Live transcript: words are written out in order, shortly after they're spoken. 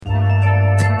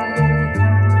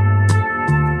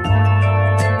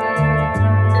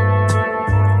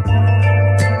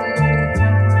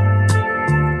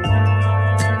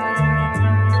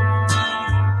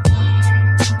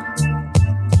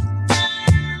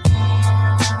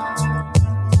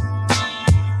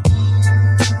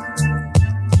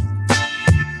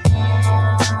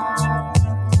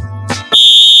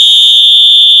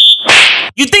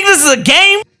is a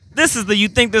game? This is the You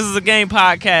Think This Is a Game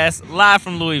podcast, live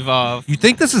from Louievolve. You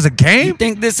think this is a game? You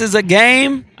think this is a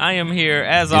game? I am here,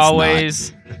 as It's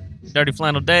always, Dirty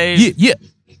Flannel Dave, Yeah.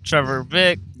 Trevor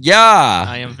Vic. Yeah.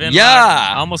 I am Vin.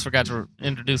 Yeah. I almost forgot to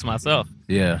introduce myself.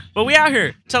 Yeah. But we out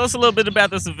here. Tell us a little bit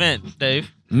about this event,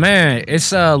 Dave. Man,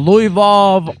 it's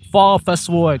Louievolve Fall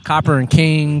Festival at Copper and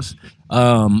Kings.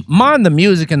 Mind the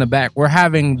music in the back. We're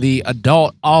having the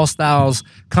adult all styles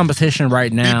competition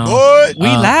right now. We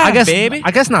live, baby. I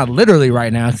guess not literally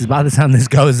right now, because by the time this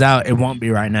goes out, it won't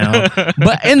be right now.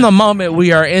 But in the moment,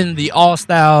 we are in the all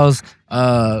styles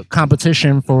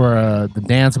competition for the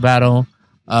dance battle.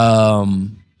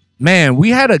 Man, we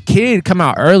had a kid come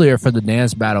out earlier for the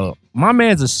dance battle. My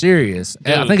man's a serious.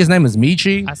 Dude. I think his name is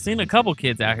Michi. I seen a couple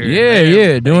kids out here.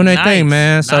 Yeah, doing their thing,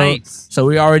 man. Nice. So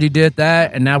we already did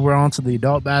that, and now we're on to the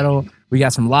adult battle. We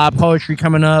got some live poetry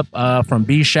coming up from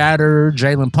B Shatter,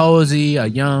 Jalen Posey, a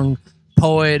young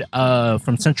poet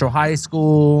from Central High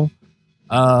School.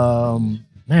 Man,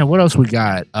 what else we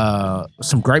got?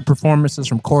 Some great performances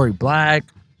from Corey Black,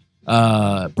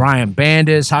 Brian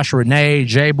Bandis, Hasha Renee,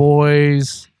 J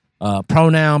Boys,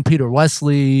 Pronoun, Peter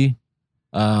Wesley,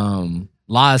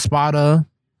 La Espada.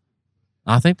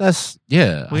 I think that's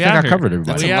I think I covered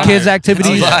everybody. Kids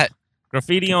activities,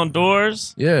 graffiti on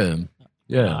doors. Yeah.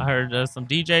 I heard some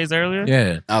DJs earlier.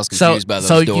 Yeah. I was confused by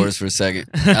those doors for a second.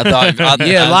 I thought,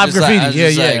 live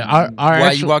graffiti.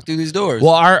 Why you walk through these doors?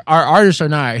 Well, our artists are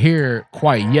not here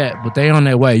quite yet, but they on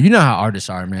their way. You know how artists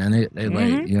are, man. They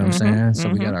late. You know what I'm saying? So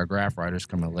we got our graph writers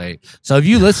coming late. So if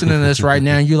you listening to this right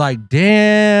now, and you like,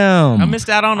 damn, I missed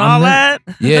out on all that.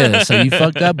 Yeah. So you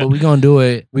fucked up, but we're gonna do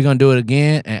it. We're gonna do it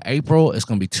again in April. It's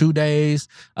gonna be 2 days.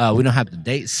 We don't have the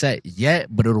date set yet,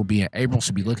 but it'll be in April.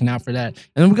 So be looking out for that.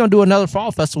 And then we're gonna do another fall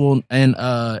festival in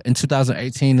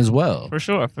 2018 as well. For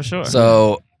sure.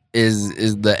 So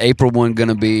is the April one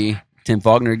gonna be Tim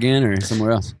Faulkner again or somewhere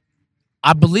else?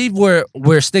 I believe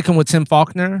we're sticking with Tim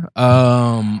Faulkner.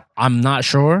 I'm not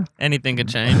sure. Anything could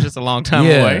change. It's a long time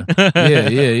away.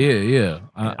 Yeah.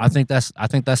 I think that's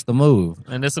the move.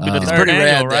 And this will be the third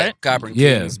annual, right? Copper and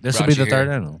Kings. This will be the third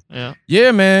annual.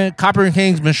 Yeah, man. Copper and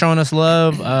Kings been showing us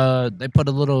love. They put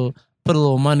a little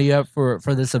money up for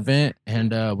this event,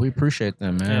 and we appreciate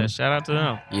them, man. Yeah, shout out to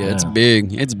them. Yeah, it's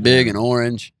big. It's big and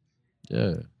orange.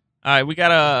 Yeah. All right, we're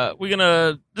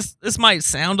gonna this might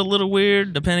sound a little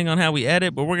weird depending on how we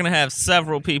edit, but we're gonna have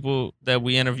several people that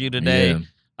we interview today.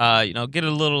 Yeah. Get a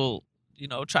little,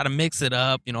 try to mix it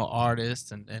up,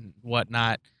 artists and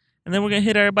whatnot. And then we're gonna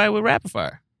hit everybody with rapid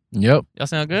fire. Yep. Y'all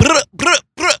sound good?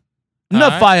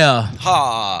 Enough fire.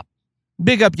 Ha.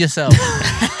 Big up yourself.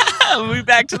 We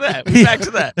back to that.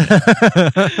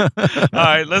 All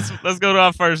right, let's go to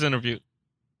our first interview.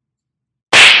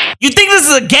 You think this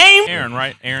is a game? Aaron,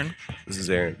 right? Aaron? This is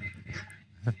Aaron.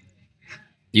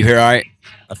 You hear all right?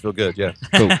 I feel good, yeah.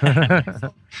 Cool.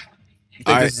 You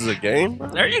think this is a game, bro?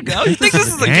 There you go. You think this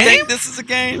is a game? This is a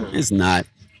game? It's not.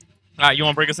 All right, you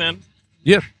want to bring us in?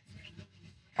 Yeah.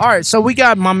 All right, so we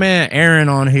got my man Aaron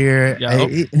on here.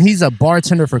 And he's a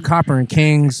bartender for Copper and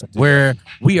Kings, where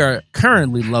we are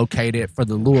currently located for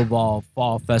the Louievolve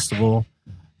Fall Festival.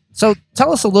 So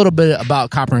tell us a little bit about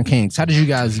Copper and Kings. How did you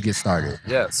guys get started?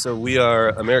 Yeah, so we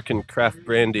are American craft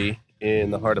brandy in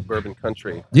the heart of bourbon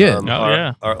country. Yeah.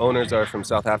 Our owners are from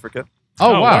South Africa.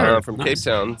 Oh, wow. From Cape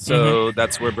Town. So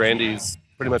that's where brandy's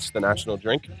pretty much the national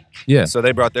drink. Yeah. So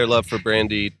they brought their love for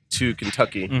brandy to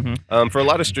Kentucky for a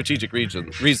lot of strategic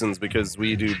reasons, because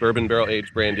we do bourbon barrel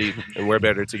aged brandy, and we're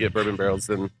better to get bourbon barrels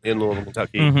than in Louisville,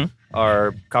 Kentucky.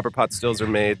 Our copper pot stills are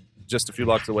made just a few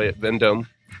blocks away at Vendome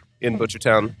in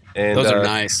Butchertown. And those are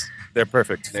nice. They're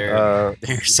perfect. They're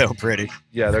so pretty.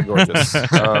 Yeah, they're gorgeous.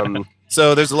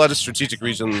 So there's a lot of strategic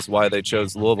reasons why they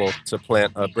chose Louisville to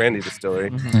plant a brandy distillery.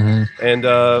 And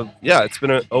it's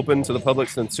been open to the public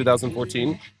since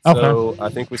 2014. So I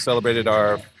think we celebrated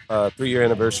our 3-year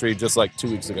anniversary just like 2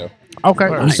 weeks ago. Okay.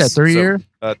 Nice. You said 3 year?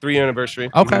 3-year anniversary.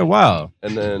 Okay, wow.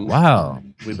 And then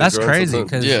that's crazy,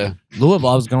 because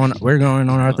Louisville's we're going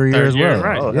on our 3 years as well.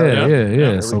 Right. Oh,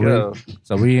 Yeah.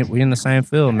 So we in the same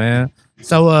field, man.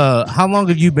 So how long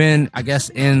have you been, I guess,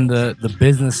 in the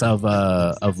business of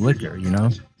liquor,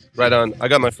 Right on. I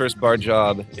got my first bar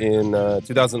job in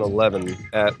 2011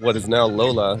 at what is now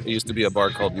Lola. It used to be a bar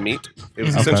called Meat. It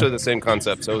was essentially the same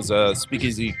concept. So it was a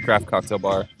speakeasy craft cocktail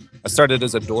bar. I started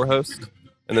as a door host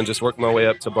and then just worked my way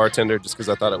up to bartender just because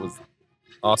I thought it was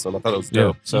awesome. I thought it was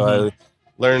dope. So I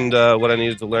learned what I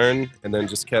needed to learn, and then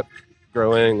just kept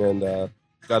growing and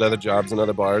got other jobs in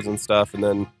other bars and stuff. And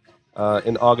then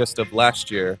In August of last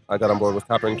year, I got on board with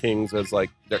Copper and Kings as like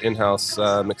their in-house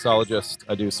mixologist.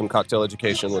 I do some cocktail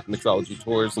education with mixology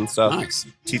tours and stuff. Nice.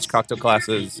 Teach cocktail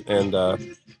classes and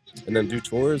then do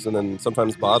tours and then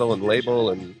sometimes bottle and label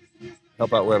and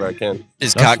help out wherever I can.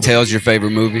 Is Cocktails your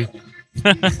favorite movie?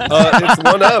 It's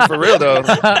one up for real though.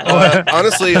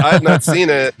 Honestly, I have not seen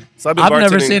it. So I've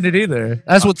never seen it either.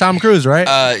 That's with Tom Cruise, right?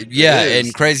 Yeah,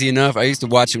 and crazy enough, I used to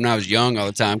watch it when I was young all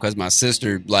the time because my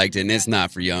sister liked it, and it's not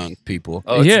for young people.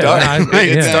 Oh, it's dark.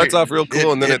 It starts off real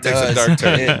cool, and then it takes a dark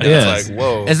turn. It's like,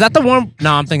 whoa. Is that the one?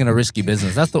 No, I'm thinking of Risky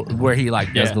Business. That's the where he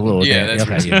like does the little that's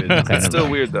Risky Business. It's still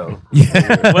weird though.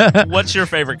 Yeah. What's your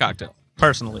favorite cocktail,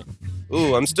 personally?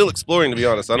 Ooh, I'm still exploring, to be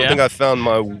honest. I don't think I found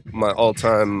my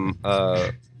all-time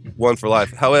one for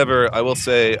life. However, I will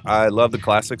say I love the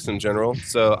classics in general.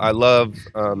 So I love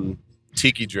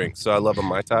tiki drinks. So I love a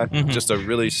Mai Tai, just a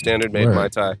really standard-made Mai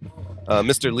Tai.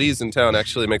 Mr. Lee's in town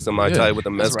actually makes a Mai Tai with a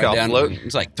mezcal float.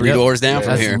 It's like 3 doors down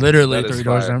from here. Literally That 3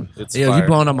 doors down. It's Yeah, you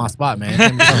blowing up my spot, man.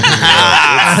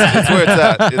 it's where it's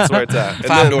at. It's where it's at. And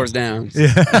 5 doors down.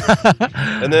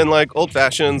 And then like old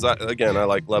fashions, I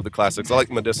love the classics. I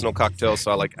like medicinal cocktails,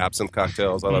 so I like absinthe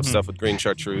cocktails. I love stuff with green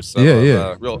chartreuse. I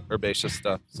love, real herbaceous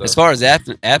stuff. So. As far as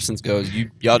absinthe goes,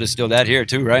 y'all distill that here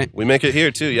too, right? We make it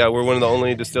here too. Yeah, we're one of the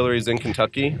only distilleries in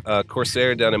Kentucky.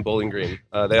 Corsair down in Bowling Green.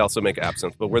 They also make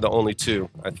absinthe, but we're the only 2,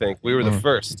 I think. We were the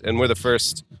first, and we're the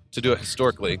first to do it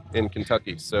historically in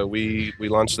Kentucky. So we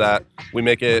launched that. We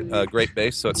make it a great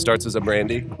base, so it starts as a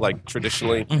brandy, like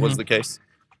traditionally was the case.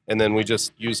 And then we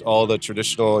just use all the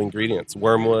traditional ingredients.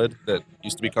 Wormwood, that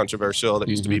used to be controversial, that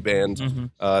used to be banned.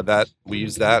 That we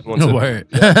use that once.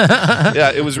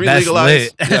 Yeah, it was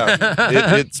re-legalized.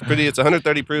 It's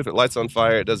 130 proof. It lights on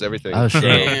fire. It does everything. Oh, shit.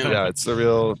 Yeah, it's the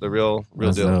real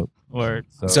That's deal. dope. Word.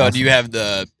 So do you have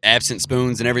the absinthe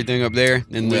spoons and everything up there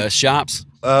in the shops?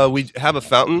 We have a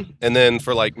fountain, and then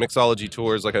for like mixology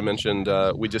tours, like I mentioned,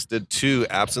 we just did 2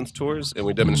 absinthe tours, and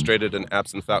we demonstrated an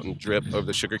absinthe fountain drip over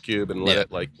the sugar cube and let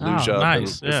it like luge up.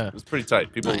 Nice. And it was pretty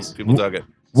tight. People dug it.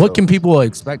 What can people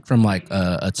expect from like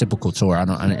a typical tour? I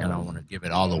don't want to give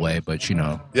it all away, but you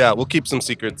know. Yeah, we'll keep some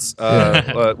secrets.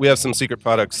 We have some secret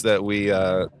products that we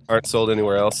aren't sold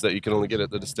anywhere else that you can only get at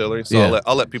the distillery. So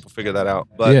I'll let people figure that out.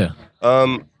 But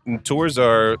tours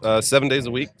are 7 days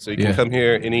a week, so you can come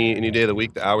here any day of the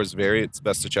week. The hours vary. It's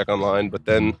best to check online, but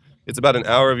then it's about an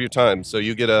hour of your time. So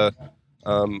you get a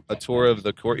tour of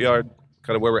the courtyard,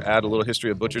 kind of where we're at, a little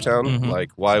history of Butchertown, like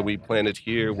why we planted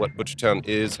here, what Butchertown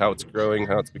is, how it's growing,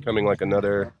 how it's becoming like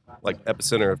another like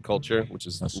epicenter of culture, which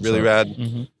is really rad.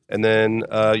 And then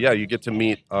you get to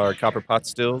meet our copper pot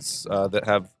stills that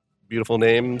have beautiful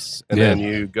names, and then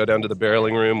you go down to the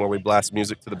barreling room where we blast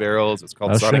music to the barrels. It's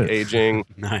called Sonic Aging.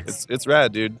 Nice. It's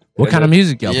rad, dude. What kind of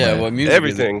music y'all play? Yeah, what music?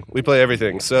 Everything. We play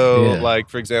everything. So, like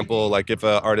for example, like if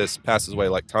an artist passes away,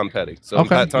 like Tom Petty. So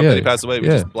Tom Petty passes away, we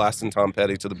just blasting Tom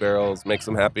Petty to the barrels, makes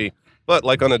them happy. But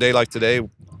like on a day like today,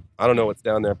 I don't know what's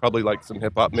down there. Probably like some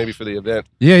hip hop, maybe for the event.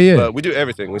 Yeah. But we do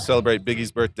everything. We celebrate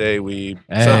Biggie's birthday. We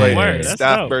celebrate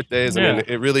staff birthdays. I mean,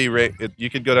 it really. You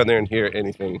could go down there and hear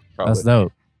anything. Probably. That's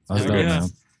dope. That's dope, man.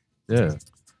 Yeah.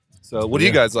 So, what do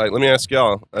you guys like? Let me ask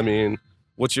y'all. I mean,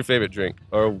 what's your favorite drink?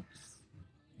 Or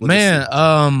man,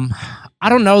 I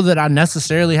don't know that I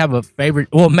necessarily have a favorite.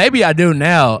 Well, maybe I do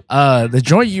now. The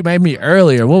joint you made me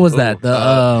earlier, what was that? It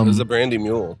was a Brandy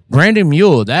Mule. Brandy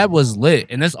Mule, that was lit,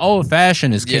 and this old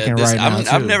fashioned is kicking right now.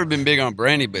 I've never been big on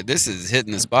brandy, but this is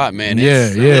hitting the spot, man.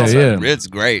 It's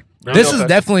great. This is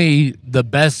definitely the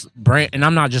best brand, and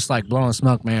I'm not just like blowing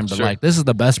smoke, man, but like this is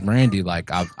the best brandy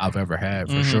like I've ever had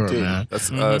for sure, dude, man.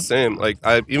 That's same. Like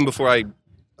even before I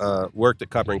worked at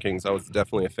Copper and Kings, I was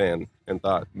definitely a fan and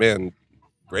thought, man,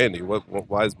 brandy.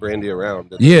 Why is brandy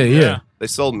around? And they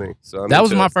sold me. So that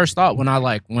was my first thought when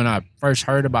I first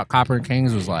heard about Copper and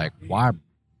Kings was like, why?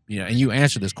 You know, and you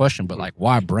answered this question, but like,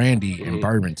 why brandy in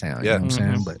Bourbon Town? You know what I'm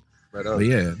saying? But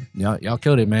y'all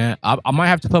killed it, man. I might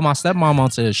have to put my stepmom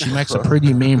onto this. She makes a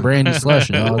pretty mean brandy slush,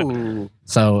 y'all.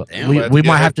 So we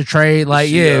might have to trade. Like,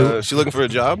 she looking for a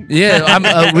job? Yeah,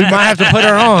 we might have to put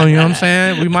her on. You know what I'm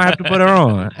saying? We might have to put her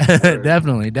on.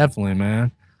 Definitely,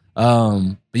 man.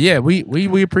 But yeah,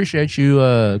 we appreciate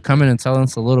you coming and telling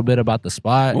us a little bit about the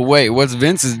spot. Well, wait, what's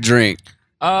Vince's drink?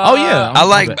 I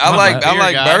like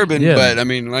bourbon, but I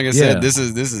mean, like I said, this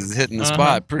is hitting the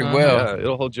spot pretty well. Yeah,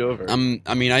 it'll hold you over.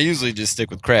 I usually just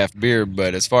stick with craft beer,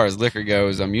 but as far as liquor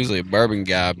goes, I'm usually a bourbon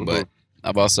guy, but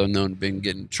I've also known to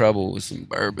getting in trouble with some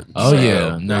bourbon.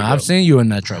 I've seen you in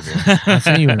that trouble. It's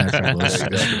pretty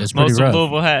Most rough. of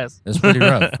Louisville has. It's pretty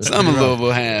rough. Some of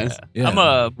Louisville has. I'm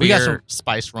a beer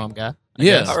spice rum guy.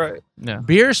 Yeah. All right. Yeah.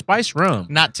 Beer, spice, rum.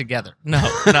 Not together. No.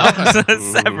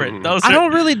 Separate. Those I are,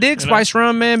 don't really dig spice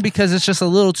rum, man, because it's just a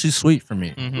little too sweet for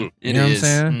me. Mm-hmm. You know what I'm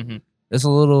saying? Mm-hmm. It's a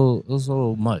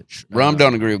little much. Rum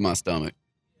don't agree with my stomach.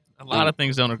 A lot of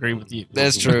things don't agree with you.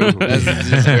 That's true. That's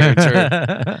just very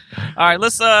true. All right,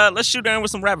 let's shoot down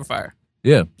with some rapid fire.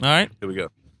 Yeah. All right. Here we go.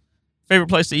 Favorite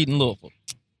place to eat in Louisville?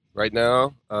 Right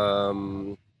now,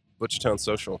 Butchertown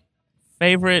Social.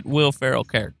 Favorite Will Ferrell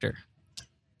character?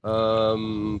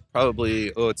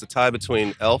 Probably. It's a tie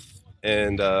between Elf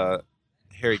and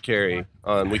Harry Carey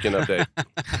on Weekend Update.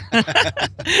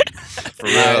 For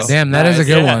real. Damn, that is a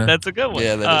good one. That's a good one.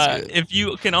 Yeah, that is good. If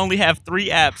you can only have 3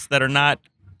 apps that are not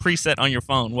preset on your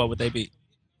phone, what would they be?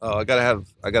 Oh, I gotta have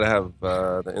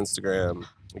the Instagram.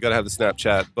 I gotta have the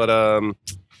Snapchat. But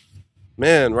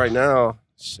man, right now,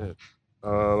 shit.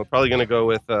 I'm probably gonna go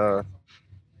with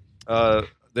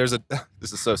this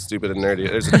is so stupid and nerdy.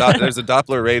 There's a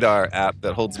Doppler radar app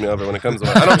that holds me over when it comes to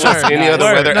I don't trust any other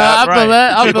weather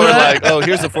app. People are like, oh,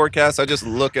 here's the forecast. I just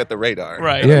look at the radar.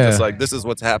 Right. And I'm Yeah. just like, this is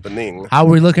what's happening. How are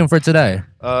we looking for today?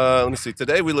 Let me see.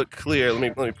 Today we look clear. Let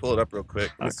me pull it up real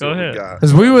quick. Let me see Go what we ahead. got.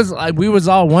 Because we was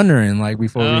all wondering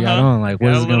before we got on what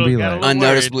Got is a it gonna be little- like? got a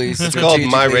Unnoticeably. It's called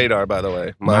My Radar, by the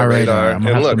way. My Radar. Radar. I'm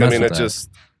gonna And have to look, I mess mean, with it that. just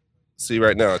see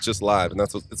right now. It's just live, and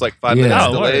that's what it's like 5 Yeah. minutes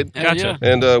Oh, delayed. Hell Gotcha. yeah.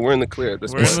 And we're in the clear at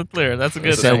this We're in point. the clear. That's a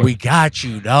good So thing. we got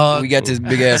you, dog. We got this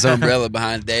big ass umbrella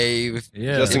behind Dave.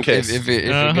 Yeah. Just in case. If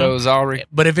it goes already.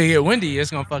 But if it get windy,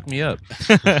 it's gonna fuck me up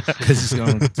because it's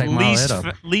gonna take my head off.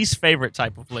 Least favorite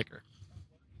type of liquor?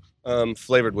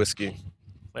 Flavored whiskey.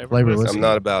 Flavored whiskey. I'm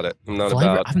not about it. I'm not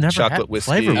Flavor- about I've never chocolate had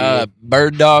whiskey flavored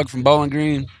Bird Dog from Bowling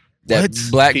Green. That What?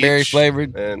 blackberry Peach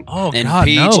flavored. and Oh And God,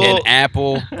 peach no! and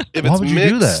apple. if Why it's would you mixed,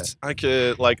 do that?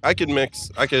 I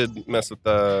could mess with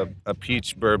a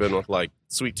peach bourbon with like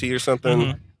sweet tea or something.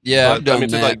 Mhm. Yeah, But, I've done to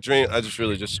that. like drink, I just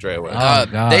really just stray away. Oh,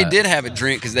 God. They did have a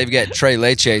drink because they've got Tres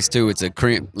Leches too. It's a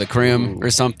La Creme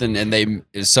or something, and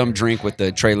is some drink with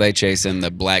the Tres Leches and the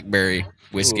blackberry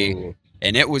whiskey, Ooh,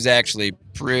 and it was actually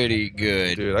pretty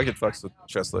good. dude, I could fuck with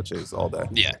tres leches all day.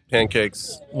 Yeah,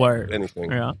 Pancakes, Word. anything.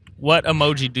 Yeah. What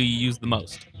emoji do you use the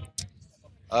most?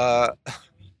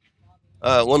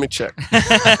 Let me check.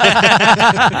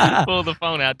 Pull the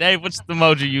phone out. Dave, what's the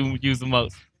emoji you use the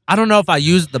most? I don't know if I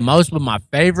use it the most, but my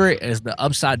favorite is the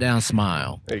upside down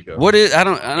smile There you go. what is? I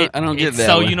don't get It's that.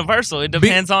 so one. universal. It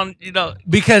depends on,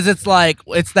 because it's like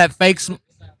it's that fake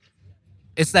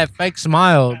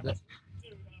smile.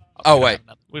 Oh wait,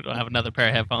 we don't have another pair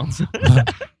of headphones.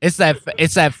 It's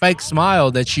that fake smile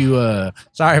that you.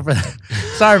 Sorry for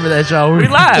that, y'all. We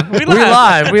live. We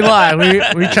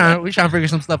live. We trying to figure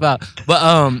some stuff out. But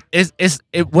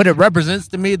what it represents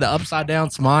to me, the upside down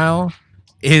smile,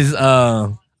 is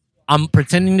I'm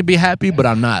pretending to be happy, but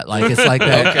I'm not. Like it's like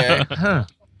that. Okay. Huh.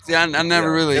 See, I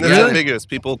never really. And it's got it. ambiguous.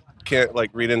 People can't like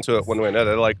read into it one way or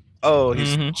another. They're like, oh,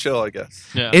 he's chill, I guess.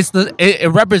 Yeah.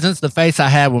 It represents the face I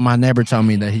had when my neighbor told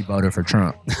me that he voted for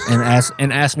Trump and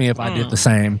asked me if I did the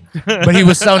same. But he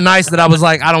was so nice that I was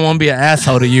like, I don't want to be an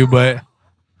asshole to you, but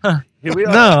Here we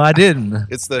are. no, I didn't.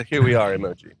 It's the here we are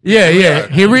emoji. Yeah,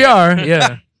 here we are.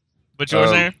 Yeah. What's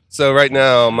yours, Aaron? So right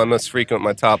now, my most frequent,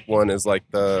 my top one is like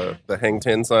the hang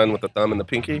ten sign with the thumb and the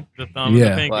pinky. The thumb Yeah.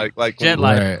 and the pinky. Like Jet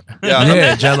when- lag. Right. Yeah,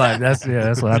 Yeah, jet lag. That's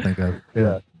what I think of.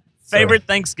 Yeah. Favorite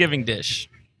Thanksgiving dish?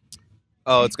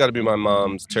 Oh, it's got to be my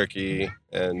mom's turkey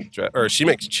and or she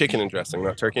makes chicken and dressing,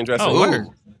 not turkey and dressing. Oh, word.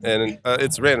 And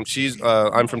it's random.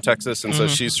 I'm from Texas, and so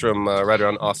she's from right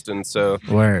around Austin. So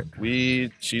Word.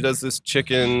 she does this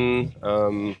chicken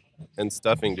and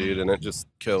stuffing, dude, and it just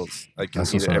kills. I can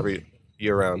That's eat what's it up. every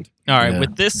year round. All right. Yeah.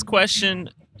 With this question,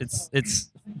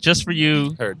 it's just for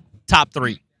you. Heard. Top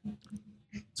 3.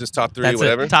 Just top 3, That's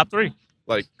whatever. it. Top 3.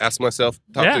 Like ask myself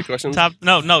top 3 questions.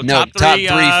 No. No, Top 3. top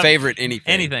three favorite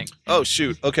anything. Anything. Oh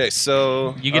shoot. Okay,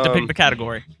 so You get to pick the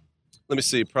category. Let me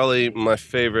see. Probably my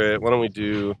favorite. Why don't we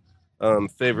do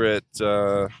favorite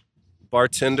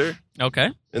bartender Okay.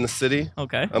 in the city?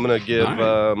 Okay. I'm gonna give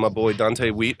my boy Dante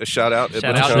Wheat a shout out. Shout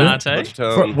out, Dante.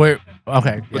 Butchertown. Where?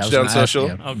 Okay. Which I was down gonna ask social?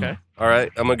 you. Okay. All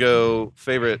right. I'm gonna go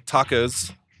favorite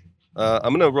tacos.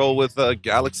 I'm gonna roll with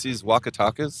Galaxy's Waka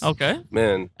Tacos. Okay.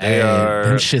 Man, they Hey, are.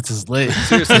 them shits is lit.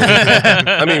 Seriously.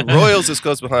 I mean, Royals is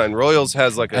close behind. Royals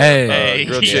has like a Hey.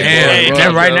 grilled Yeah. chicken. Hey. And or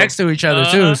they're right taco. next to each other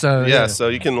too. So Yeah, so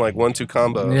you can like 1-2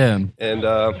 combo. Yeah. And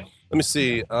let me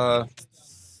see. Why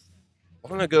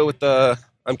don't I go with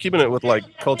I'm keeping it with like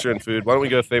culture and food. Why don't we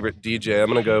go favorite DJ? I'm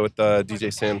gonna go with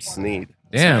DJ Sam Sneed.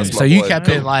 Damn. That's my So you boy. kept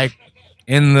it like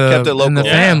in Kept it the local.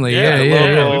 family.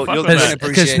 Local. We fuck with that.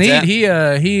 Because Sneed, he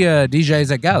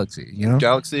DJs at Galaxy. You know,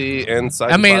 Galaxy and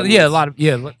Side I mean, Buttons. a lot of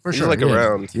for He's sure. like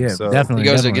around. Yeah, so. definitely. He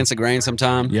goes definitely. against the grain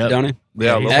sometime, don't he?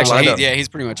 Yeah, local Actually, lineup. he's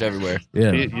pretty much everywhere.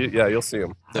 Yeah, You'll see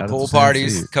him. The Shout out pool to Sam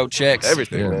parties, Sneed. coat checks,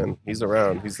 Everything, man. He's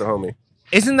around. He's the homie.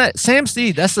 Isn't that Sam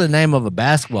Sneed? That's the name of a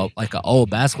basketball, like an old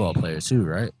basketball player too,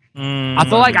 right? I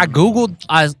feel like I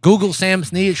googled Sam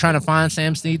Sneed trying to find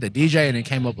Sam Sneed, the DJ, and it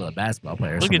came up with a basketball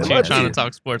player. Look at something you like trying that. to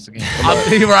talk sports again.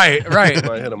 Right. Might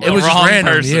hit him It up. was just Wrong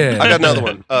random. person. Yeah, I got another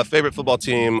one. Favorite football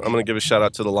team. I'm gonna give a shout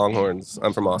out to the Longhorns.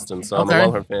 I'm from Austin, so I'm Okay. a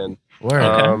Longhorn fan.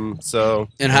 Word. So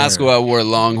In high school, I wore a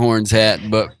Longhorns hat,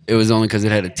 but it was only because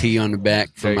it had a T on the back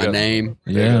for There you my go. name.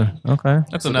 Yeah. Okay.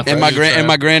 That's enough. And my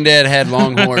granddad had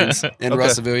Longhorns in Okay.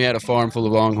 Russellville. He had a farm full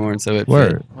of Longhorns, so it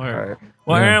Word. all right.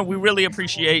 Well, Yeah. Aaron, we really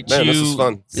appreciate Man, you this was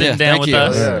fun. sitting Yeah, down thank with you.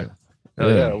 us. Yeah. Hell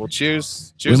Yeah. yeah. Well,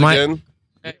 cheers. Cheers might- again.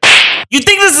 You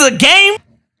think this is a game?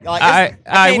 Like, All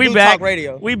right, we do back. talk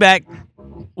radio. We back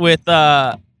with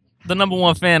the number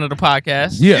one fan of the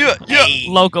podcast. Yeah.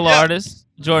 Local artist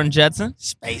Jordan Jetson.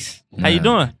 Space. How you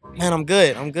doing? Man, I'm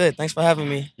good. Thanks for having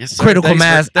me. Yes, sir. Critical Thanks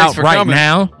Mass thanks out for right coming.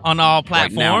 now. On all Right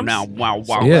platforms. now. Wow.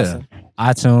 Yeah.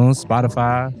 iTunes,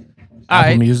 Spotify, All Apple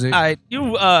right, Music. all right.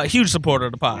 You huge supporter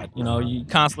of the pod. You know, you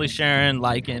constantly sharing,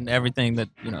 liking everything that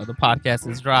the podcast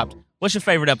has dropped. What's your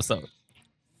favorite episode?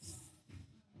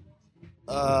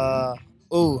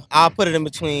 I'll put it in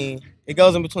between. It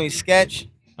goes in between Sketch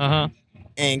Uh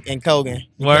and Kogan.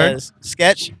 Word. Because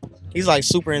Sketch, he's like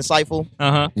super insightful.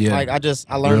 huh. Yeah. Like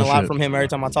I learn Real a lot shit. from him every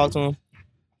time I talk to him.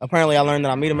 Apparently, I learned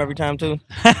that I meet him every time too.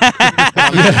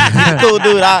 Uh-huh. He's a cool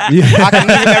dude. I can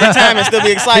meet him every time and still be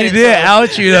he excited. did so-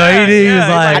 out you though. He did. He was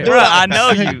like, bro, I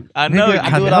know you. I know Nigga, you.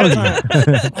 I do it all the know time.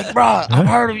 you. Like, bro, I've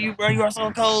heard of you, bro. You are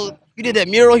so cold. You did that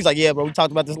mural. He's like, yeah, bro. We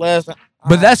talked about this last time.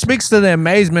 But that speaks to the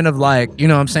amazement of like, you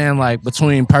know what I'm saying? Like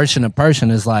between person to person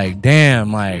is like,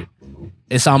 damn, like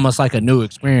it's almost like a new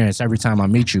experience every time I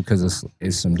meet you because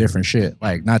it's some different shit.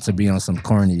 Like not to be on some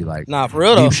corny like Nah, for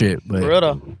real though. deep shit, but For real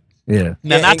though. yeah.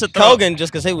 Now, Yeah, not and to throw. Kogan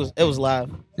just because it was live.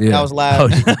 Yeah. That was live. Oh,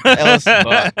 yeah. That was-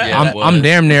 But, yeah, it I'm was.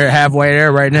 damn near halfway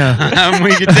there right now.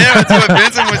 We can tell. That's what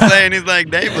Vincent was saying. He's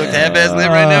like, Dave looks half-ass lit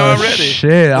right now already.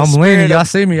 Shit, I'm spirit leaning. of- Y'all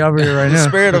see me over here right the now.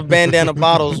 spirit of bandana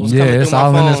bottles was Yeah, coming it's through my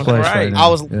all phone. in this place right, Right. now. I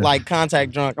was yeah. like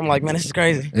contact drunk. I'm like, man, this is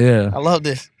crazy. yeah. I love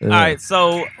this. yeah. All right,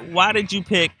 so why did you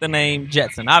pick the name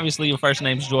Jetson? Obviously, your first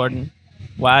name's Jordan.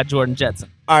 Why Jordan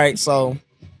Jetson? All right, so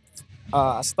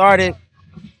I started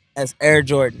as Air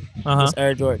Jordan. Uh-huh. Just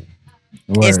Air Jordan.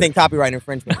 Word. Instant copyright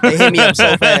infringement. They hit me up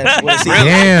so fast. With a CD.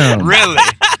 Damn. Really?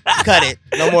 Cut it.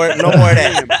 No more of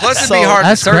that. Plus, it'd So- be hard to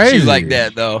That's search crazy. you like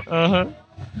that, though. Uh-huh.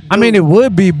 I mean, it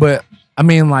would be, but I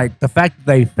mean, like the fact that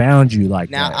they found you like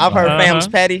Now that. I've heard Uh-huh. Fam's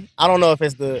Petty. I don't know if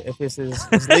it's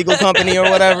his legal company or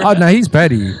whatever. Oh no, he's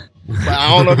petty. But I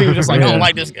don't know if he was just like, I Yeah. don't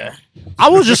like this guy. I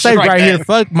will just say Like right that. here,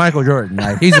 fuck Michael Jordan.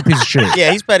 Like he's a piece of shit.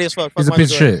 Yeah, he's petty as fuck. Fuck He's a Michael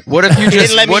piece of Jordan. shit. What if you He just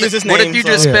didn't let me what, use his what name, if you so-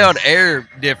 just Yeah. spelled air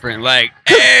different, like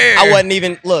air? I wasn't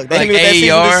even look. They Like hit me with that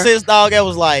cease and AER? desist, dog. That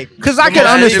was like Because I the could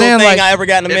most understand illegal like thing I ever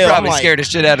got in the It mail. I'm probably like, scared the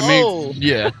shit out of me. oh.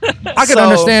 Yeah. I could So-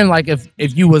 understand like if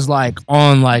you was like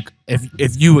on like if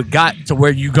you had got to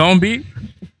where you gonna be,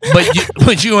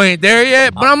 but you ain't there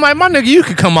yet. But I'm like, my nigga, you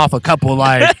could come off a couple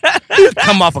like you could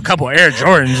come off a couple Air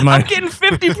Jordans, I'm man. getting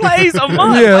 50 plays a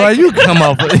month. Yeah, like you could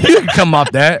come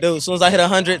off that. Dude, as soon as I hit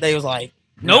 100, they was like,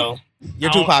 Nope. no,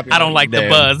 you're too popular. I don't like the Damn.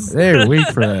 buzz. They're weak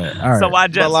for that. All right. So why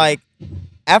But Jetson? like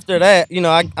after that,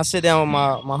 I sit down with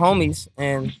my homies,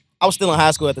 and I was still in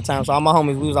high school at the time, so all my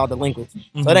homies we was all delinquents.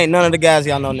 So it ain't none of the guys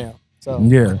y'all know now. So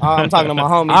yeah. I'm talking to my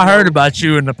homies. I heard about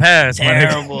you in the past, my nigga.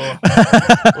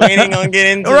 terrible. We ain't even gonna get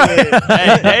into Right. it.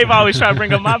 Hey, Dave always try to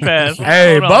bring up my past.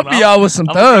 Hey, Hold on, both of y'all was some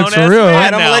I'm a thugs grown-ass for real. man Right,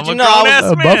 I'ma now. let I'm you a know, I was- grown-ass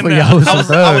both man of now. y'all was I some was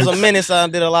a thugs. menace. I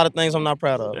did a lot of things I'm not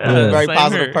proud of. Yeah, I'm a very same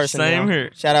positive here, person. same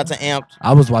here. Shout out to Amped.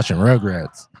 I was watching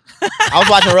Rugrats. I was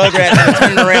watching Rugrats and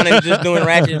turning around and just doing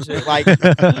ratchet shit. Like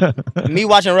me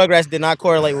watching Rugrats did not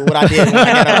correlate with what I did when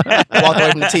I got up, walked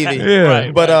away from the TV. Yeah.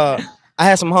 Right. But I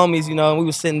had some homies, and we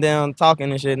was sitting down talking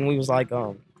and shit, and we was like,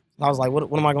 I was like,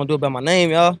 what am I gonna do about my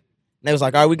name, y'all? And they was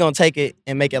like, all right, we gonna take it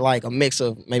and make it like a mix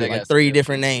of maybe They like got 3 some-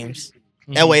 different names.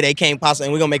 Mm-hmm. That way they can't possibly,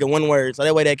 and we're gonna make it one word, so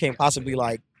that way they can't possibly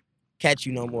like catch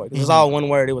you no more. 'Cause it was all one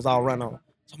word, it was all run on.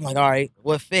 So I'm like, all right,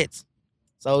 what fits?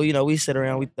 So we sit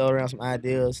around, we throw around some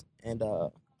ideas, and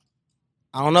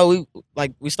I don't know,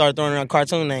 we started throwing around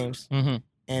cartoon names, Mm-hmm.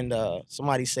 and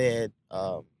somebody said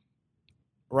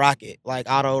Rocket, like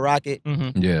Auto Rocket,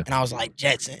 Mm-hmm. Yeah. and I was like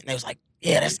Jetson. And they was like,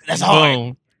 yeah, that's hard.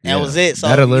 Boom. That was it. So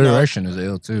that you know, alliteration is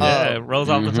ill too. Yeah, it rolls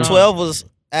off the Mhm. tongue. 12 was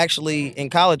actually in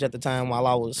college at the time while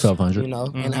I was 1200. in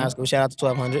Mhm. high school. Shout out to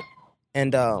 1200.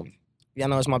 And y'all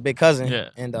know it's my big cousin. Yeah.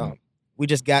 And we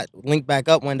just got linked back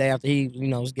up one day after he,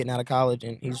 was getting out of college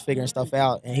and he was figuring stuff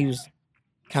out and he was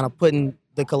kind of putting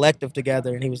the collective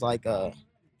together and he was like,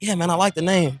 yeah, man, I like the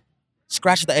name.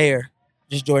 Scratch the Air.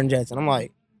 Just Jordan Jetson. I'm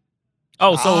like,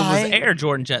 oh, so it was Air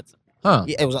Jordan Jetson. Huh.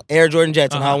 Yeah, it was Air Jordan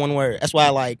Jetson, all one word. That's why I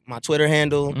like my Twitter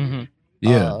handle. Mm-hmm.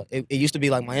 Yeah. It used to be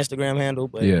like my Instagram handle,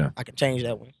 but I can change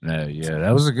that one. Yeah,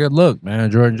 that was a good look, man.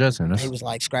 Jordan Jetson. He was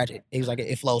like, scratch it. He was like,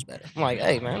 it flows better. I'm like,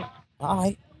 hey, man, all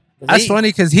right. That's funny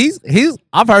because he's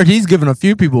I've heard he's given a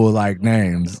few people like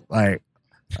names. Like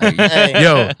hey.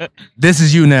 yo, this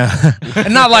is you now.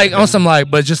 And not like on some like,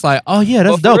 but just like, oh yeah,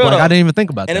 that's dope. Like I didn't even think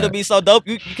about that. And it'll be so dope,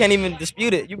 you can't even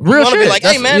dispute it. You Real want to be shit. like,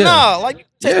 hey man, nah, like you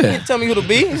Yeah. tell me who to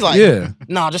be. He's like,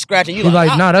 nah, just scratch it. You He's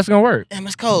like, nah, that's gonna work. damn,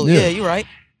 it's cold. Yeah. Yeah, you're right.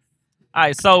 All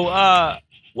right, so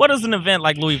what does an event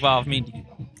like Louievolve mean to you?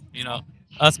 You know,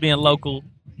 us being local,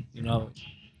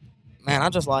 Man, I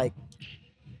just like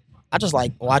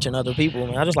watching other people,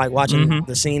 man. I just like watching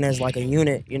the scene as like a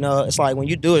unit. It's like when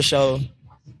you do a show,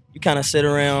 you kind of sit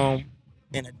around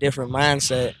in a different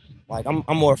mindset. Like I'm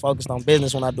more focused on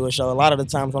business when I do a show. A lot of the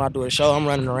times when I do a show, I'm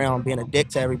running around being a dick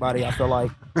to everybody. I feel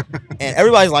like, and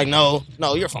everybody's like, no,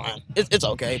 you're fine. It's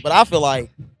okay. But I feel like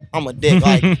I'm a dick.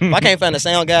 Like if I can't find a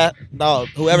sound guy, dog,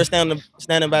 whoever's standing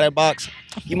by that box,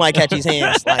 you might catch his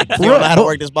hands. Like you don't know how to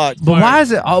work this box. But why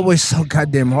is it always so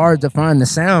goddamn hard to find the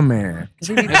sound man? It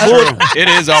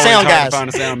is always Sound hard guys. to find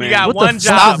a sound man. You got What the one fuck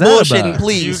job. Stop is that bullshitting, about?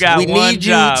 please. You got we one need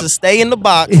job. you to stay in the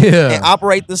box Yeah. and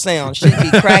operate the sound. Shit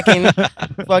be cracking,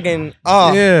 fucking.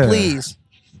 Yeah. Please.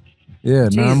 Yeah,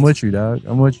 man, I'm Jesus. with you, dog.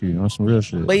 I'm with you on some real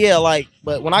shit. But yeah,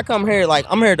 but when I come here,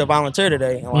 I'm here to volunteer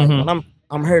today, and when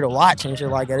I'm here to watch and shit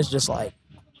like that, it's just like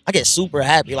I get super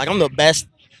happy. Like I'm the best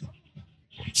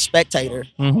spectator.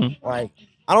 Like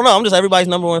I don't know, I'm just everybody's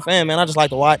number one fan, man. I just like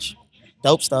to watch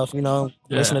dope stuff,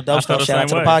 listen to dope stuff. Shout out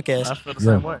to the podcast. I feel the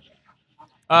same way.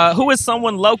 Who is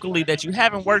someone locally that you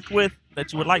haven't worked with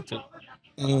that you would like to?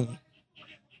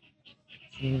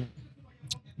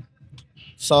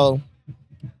 So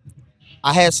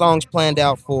I had songs planned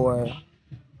out for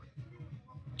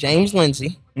James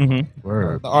Lindsay,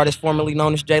 Word. the artist formerly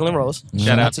known as Jalen Rose.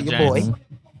 Shout out to your James. boy.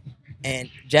 And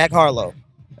Jack Harlow.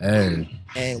 Hey.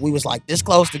 And we was like this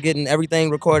close to getting everything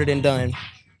recorded and done.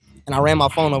 And I ran my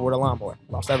phone over with a lawnmower.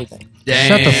 Lost everything.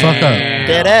 Shut the fuck up.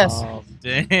 Dead ass.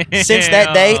 Damn. Since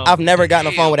that day, I've never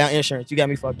gotten a phone without insurance. You got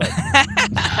me fucked up.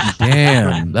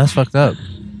 Damn, that's fucked up.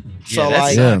 So that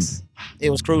like, sucks. it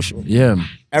was crucial. Yeah,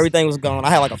 Everything was gone. I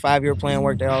had like a 5-year plan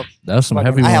worked out. that's some Like,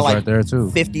 heavy I ones had, like, right there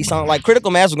too. 50 songs. Like Critical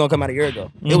Mass was gonna come out a year ago.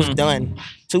 It was done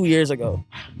 2 years ago.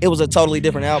 It was a totally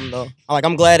different album though. Like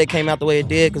I'm glad it came out the way it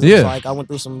did because it's like I went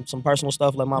through some personal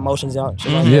stuff, let my emotions out.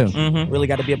 Shit like that. Yeah, Really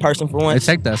got to be a person for it once.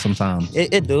 take that sometimes.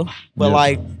 It do. But Yeah.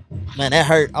 like, man, that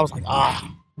hurt. I was like,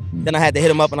 Then I had to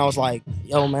hit him up and I was like,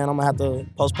 yo, man, I'm gonna have to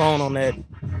postpone on that.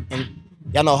 And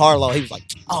y'all know Harlow. He was like,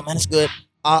 oh man, it's good.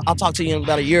 I'll talk to you in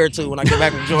about a year or two when I get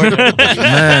back from Georgia.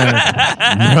 Man,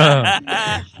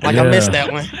 Like I missed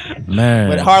that one. man.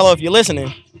 But Harlow, if you're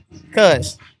listening,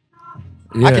 cuz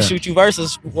yeah. I can shoot you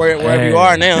verses wherever you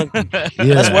are now.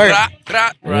 Let's work.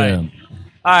 Right. Yeah.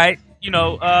 All right.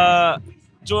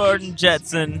 Jordan,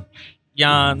 Jetson,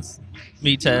 Jans,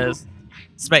 Mitez,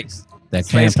 Space. That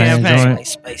Space campaign campaign. joint.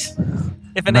 Space.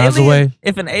 If an Miles alien, away.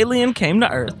 if an alien came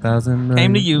to Earth, 1,000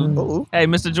 came to you, Ooh. hey,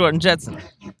 Mr. Jordan Jetson,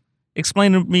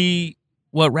 explain to me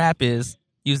what rap is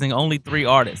using only 3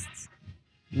 artists.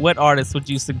 What artists would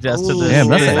you suggest to this? Damn,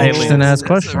 that's an alien? interesting ass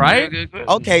question. Right?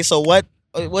 Okay, so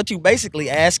what you basically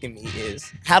asking me is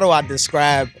how do I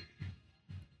describe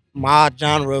my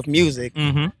genre of music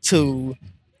to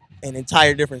an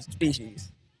entire different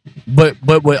species? But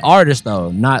with artists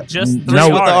though, not Just 3 no.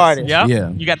 with the artist. Yep. Yeah.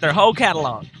 You got their whole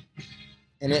catalog.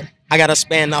 And I gotta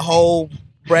span the whole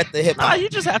breadth of hip Nah, hop, you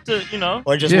just have to,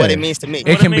 or just Yeah. what it means to me. It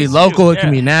What can it be means to local, you, it can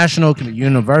yeah. be national, it can be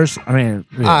universal. I mean,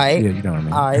 yeah, Alright. yeah, you know what I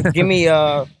mean. All right, give me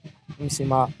let me see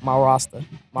my roster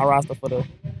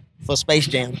for Space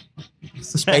Jam,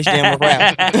 Space Jam of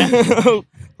rap.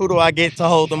 Who do I get to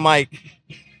hold the mic?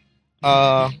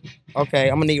 Okay,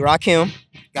 I'm gonna need Rakim.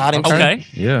 Got him. Okay.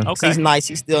 Yeah. Okay. He's nice.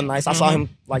 He's still nice. I saw him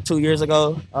like 2 years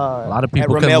ago. A lot of people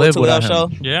at couldn't Ramel live 2L without show.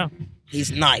 him. Yeah.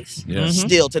 He's nice. Yeah. Mhm.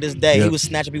 Still to this day, Yeah. he was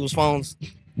snatching people's phones,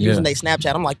 Yeah. using their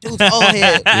Snapchat. I'm like, dude's old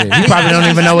head. Yeah, he probably don't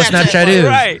even know what Snapchat is.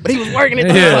 Right. But he was working it.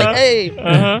 Yeah. Like, hey.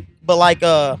 Uh-huh. But like,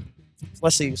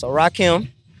 let's see. So Rakim,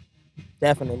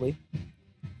 definitely.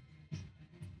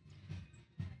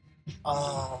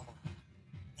 Oh,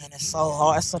 man, it's so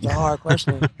hard. It's such a hard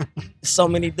question. There's so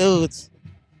many dudes.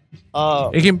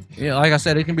 It can, yeah, like I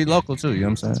said, it can be local too. You know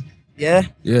what I'm saying? Yeah.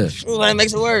 Yeah. Ooh, that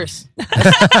makes it worse.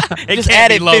 It Just can't be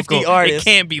added local. 50 artists. It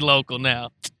can't be local now.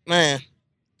 Man.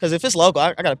 Because if it's local,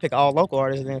 I got to pick all local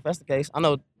artists then if that's the case. I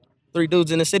know 3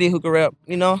 dudes in the city who can rap,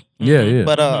 you know? Yeah, yeah.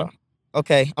 But,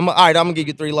 okay. All right, I'm going to give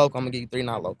you 3 local. I'm going to give you 3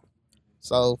 not local.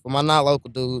 So, for my not local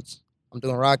dudes, I'm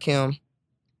doing Rakim.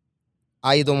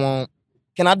 I either want...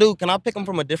 Can I pick them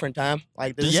from a different time?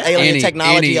 Like, does this alien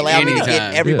technology allow me to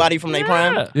get everybody from their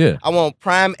prime? Yeah. I want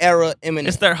prime era Eminem.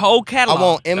 It's their whole catalog. I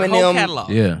want Eminem. Their whole catalog.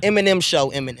 Yeah. Eminem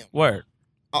show Eminem. Word.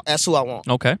 That's who I want.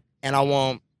 Okay. And I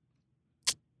want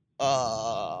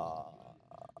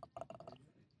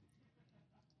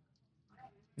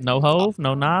No Hove,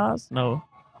 no Nas, no.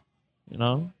 You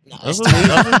know, no, those it's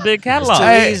are big catalog.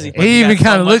 too easy. He even got so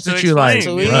kind of much looked to at you like,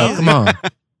 explain, bro, bro, come on.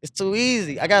 It's too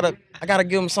easy. I gotta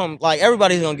give him something. Like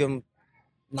everybody's gonna give him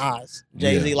Nas,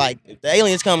 Jay-Z. Yeah. Like if the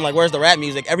aliens come, like where's the rap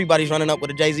music? Everybody's running up with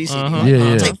a Jay-Z CD. Uh-huh. Yeah,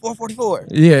 yeah. Take 444.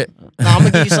 Yeah. No, I'm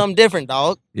gonna give you something different,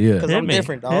 dog. Yeah. Because I'm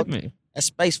different, dog. Hit me. That's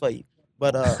space for you.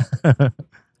 But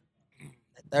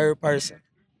third person,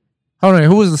 Hold on.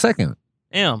 Who was the second?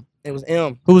 M. it was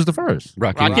M. Who was the first?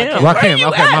 Rakim. Rakim. Where Rakim. you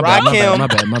Okay, at, my bad.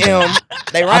 Rakim, My bad. M.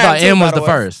 They I rhyme thought too, M by was the way.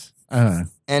 first. And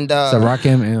So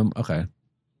Rakim, M. Okay. man,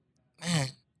 I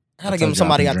I gotta give told him you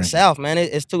somebody I've out been the drinking. South, man.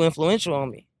 It's too influential on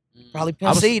me. Probably Pimp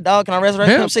I was- C, dog. Can I resurrect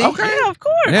Pimp? Pimp C? Okay. Yeah, of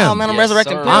course. Yeah. Oh man, I'm Yes,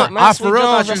 resurrecting sir. Pimp. Man, I Sweet for real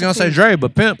Jones, thought you was rest gonna in say peace. Dre,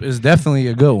 but Pimp is definitely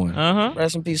a good one.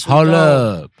 Rest in peace. Sweet Hold Jones.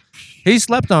 up. He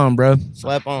slept on, bro.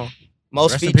 Slept on.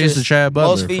 Most Rest in peace to features. Chad Butler.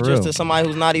 Most for features real. to somebody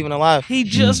who's not even alive. He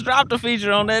just dropped a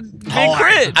feature on that big Oh,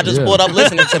 crit. I just Yeah. pulled up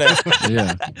listening to that.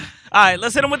 Yeah. All right,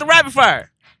 let's hit him with the rapid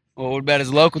fire. Well, what about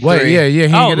his local Wait, three? yeah. He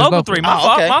Oh, get his local 3. My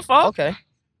fault. okay. My fault. Okay.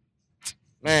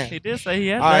 Man. He did say he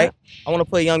had All right. that. I want to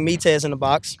put Young Metez in the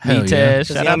box. Hell yeah. Metez. Because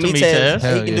Shout Young out to Metez, Metez.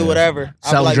 Hell he can yeah. do whatever.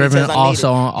 I be like, Self-driven, Metez, I need also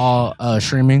it. on all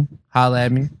streaming. Holla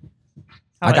at me.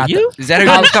 How about the- you? Is that who you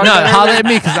Holla, was talking no, about? holla at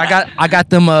me because I got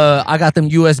them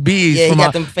USBs Yeah, he for got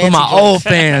my them for fancy my joints. old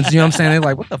fans. You know what I'm saying? They're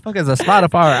like, what the fuck is a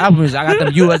Spotify or Apple Music? I got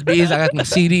them USBs. I got them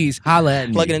CDs. Holla at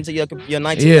me. Plug it into your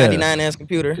 1999 ass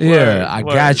computer. Yeah, I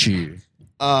Word. got you.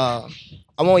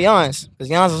 I want Jans because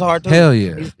Jans is hard too. Hell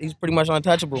yeah. He's pretty much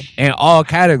untouchable. In all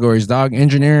categories, dog.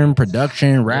 Engineering,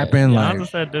 production, rapping, Yeah, I'm like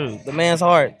just that dude. The man's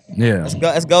hard. yeah,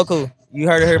 That's Goku. You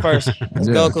heard it here first. That's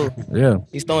Yeah. Goku. yeah.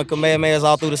 He's throwing Kamehamehas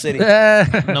all through the city.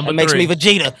 Number It makes 3. me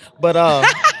Vegeta. But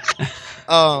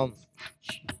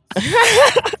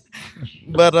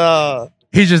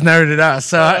He just nerded out,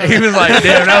 so he was like,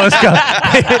 "Damn, that was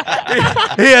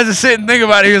cold." he had to sit and think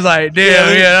about it. He was like,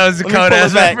 "Damn, yeah, that was a let me cold pull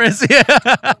ass it back. reference."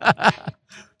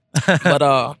 Yeah.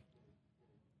 but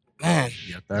man,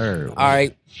 Yeah, third. all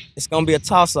right. It's gonna be a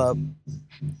toss up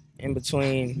in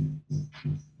between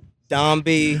Don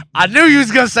B I knew you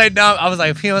was gonna say Dom. I was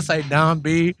like, if he don't say Dom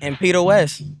B, and Peter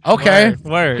West. okay.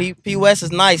 Word. P West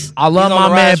is nice. I love He's on my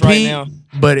the man rise right Pete, now.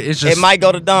 but it's just It might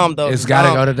go to Dom though. it's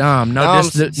gotta go to Dom. No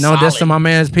diss to Dom's my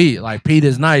man's Pete. Like Pete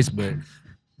is nice, but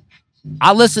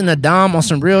I listen to Dom on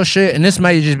some real shit, and this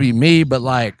may just be me, but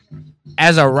like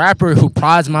as a rapper who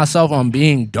prides myself on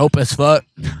being dope as fuck,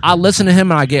 I listen to him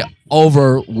and I get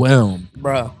overwhelmed.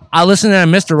 Bruh. I listened to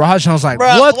Mr. Raj and I was like,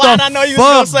 Bruh, what why'd the I know you was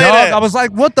fuck, gonna say dog? that? I was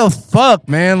like, what the fuck,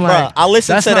 man? Like, Bruh, I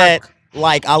listen that's to not- that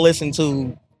like I listen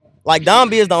to like Don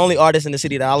B is the only artist in the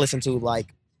city that I listen to like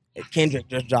Kendrick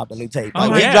just dropped a new tape. Like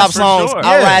Oh, when yeah, he drops for songs, sure.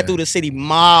 I Yeah. ride through the city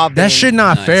mobbing. That shit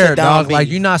not Nice. fair, To Don dog. B. Like,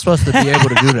 you're not supposed to be able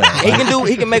to do that. He Like,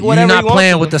 he can make you're whatever not he wants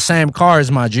playing to. with the same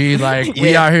cars, my G. Like,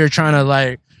 we Yeah. out here trying to,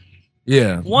 like,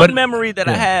 yeah. One But memory that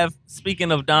I yeah. have,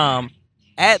 speaking of Dom,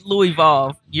 at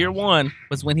Louievolve, year 1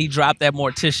 was when he dropped that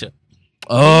Morticia.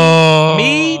 oh,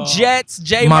 Me, Jets,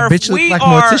 J My Murph, bitch look we like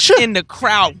are Morticia? in the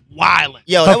crowd wilding.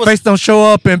 Yo, her that was face don't show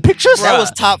up in pictures. that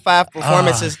was Bruh. top 5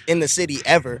 performances in the city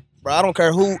ever, bro. I don't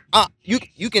care who.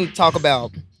 You can talk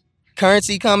about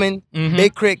Currency coming, Mhm.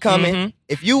 Big Crit coming. Mhm.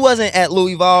 If you wasn't at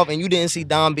Louievolve and you didn't see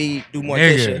Don B do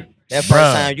Morticia Nigga. that first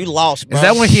Bruh. time, you lost, bro. Is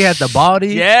that when he had the body?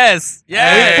 Yes. We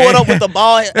Yes. pulled up with the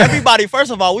ball. Everybody, first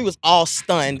of all, we was all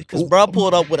stunned because bro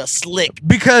pulled up with a slick.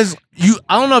 Because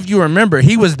I don't know if you remember,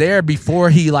 he was there before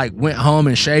he like went home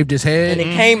and shaved his head. And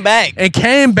it came back. And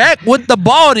came back with the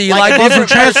baldy, Like like a on some different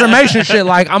person. transformation shit.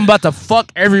 Like, I'm about to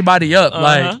fuck everybody up. Uh-huh.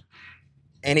 Like,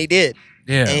 And he did.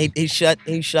 yeah. And he shut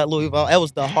Louisville. That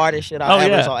was the hardest shit I Oh,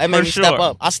 ever yeah, saw. It made for me step sure.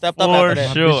 up. I stepped up For after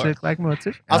that.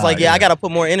 sure. I was like, yeah, I gotta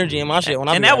put more energy in my shit when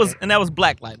I And be that rapping. was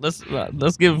Blacklight. Let's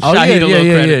give Oh, Shaheed yeah, a little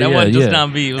yeah, credit. yeah, That yeah, wasn't just yeah.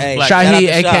 Don B. It was Hey, Blacklight. shout out Shaheed,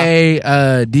 to aka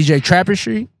DJ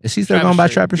Trapestry. Is he still going by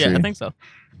Trapestry? Yeah, I think so.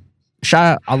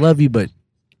 Shy, I love you, but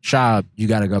Shy, you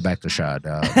gotta go back to Shy,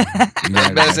 dog. You I was gotta about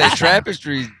to go say back to Shy.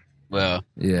 Trapestry. Well,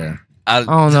 Yeah. I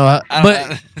don't know,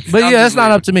 but yeah, it's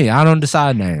not up to me. I don't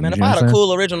decide names. Man, if I had a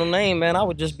cool original name, man, I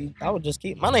would just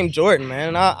keep. My name's Jordan, man.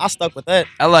 And I stuck with that.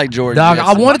 I like Jordan. Dog,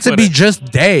 I want it to be just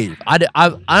Dave.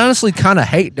 I honestly kind of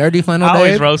hate Dirty Flannel I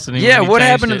always Dave. roasting him. Yeah, when he what changed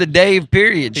happened to it. the Dave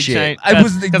period He shit? changed- It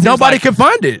was 'cause he nobody like, could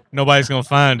find it Nobody's gonna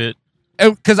find it.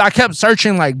 because I kept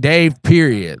searching like Dave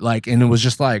period, like, and it was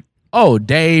just like, oh,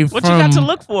 Dave. What from, you got to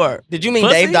look for? Did you mean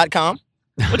Pussy? Dave.com?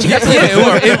 What you got to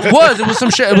look Yeah, for? it was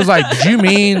some shit. It was like, did you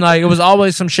mean like it was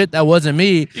always some shit that wasn't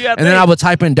me? You gotta And then I think. would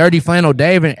type in Dirty Flannel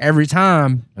Dave, and every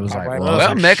time it was like, Alright, well,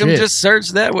 Well, make them shit. just search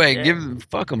that way. Yeah.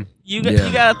 Fuck them. You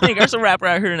Yeah. gotta think. There's a rapper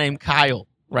out here named Kyle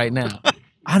right now.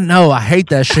 I know, I hate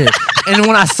that shit. And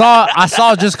when I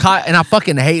saw just Kyle, and I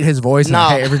fucking hate his voice. And No, I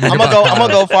hate everything. I'm about gonna Kyle.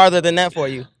 go farther than that for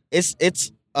you. It's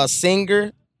a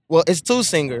singer. Well, it's two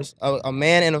singers, a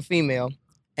man and a female,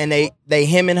 and they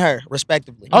him and her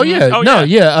respectively. Oh yeah, Oh, no,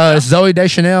 yeah. yeah. Zoe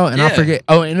Deschanel and I Yeah. forget.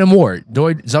 Oh, and M Ward.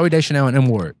 Zoe Deschanel and M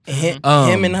Ward. Him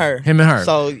Um, and her. Him and her.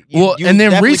 So you, well, you and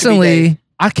then definitely could be recently, Dave.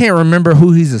 I can't remember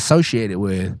who he's associated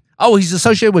with. Oh, he's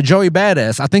associated with Joey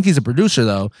Badass. I think he's a producer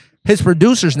though. His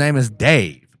producer's name is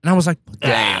Dave, and I was like, what the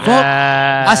fuck?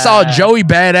 I saw Joey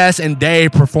Badass and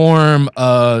Dave perform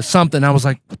something. I was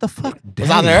like, what the fuck? Dave?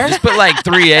 Was I there? Just put like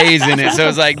 3 A's in it, so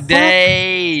it's like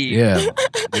Dave. Yeah,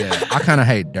 yeah. I kind of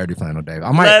hate Dirty Flannel Dave.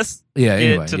 I might. Let's Yeah. get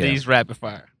Anyway, to yeah. these rapid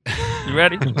fire. You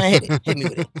ready? Man, hit me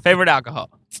with it. Favorite alcohol.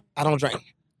 I don't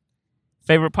drink.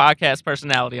 Favorite podcast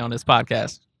personality on this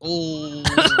podcast. Ooh.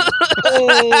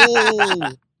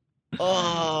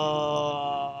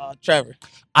 Trevor.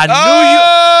 I knew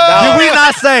Oh! you. Did we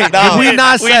not say? Dog. Did we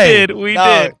not We say? did. We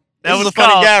Dog, did. That this was is a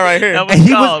funny called. guy right here. That was And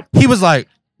called. he was like,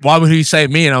 why would he say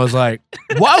me? And I was like,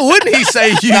 why wouldn't he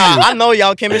say you? Nah, I know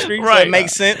y'all chemistry, so Right. it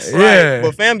makes sense. Yeah.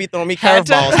 But fam be throwing me Had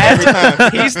to- curveballs had every to-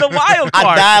 time. He's the wild I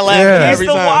card. die laughing Yeah. He's every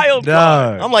the time. wild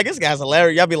card. Dog. I'm like, this guy's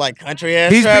hilarious. Y'all be like, country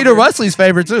ass He's Trevor. Peter Wesley's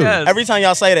favorite too. Yes. Every time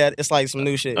y'all say that, it's like some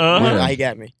new shit. Uh-huh. Like, Yeah. he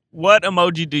got me. What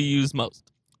emoji do you use most?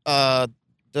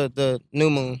 The new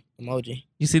moon emoji.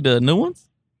 You see the new ones?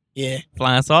 Yeah.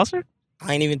 Flying saucer?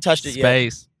 I ain't even touched it yet.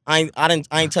 Space. I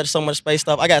ain't touched so much space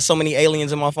stuff. I got so many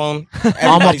aliens in my phone. All my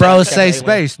Everybody's bros got say an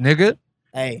alien. space, nigga.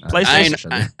 Hey.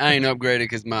 PlayStation. I ain't upgraded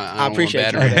because I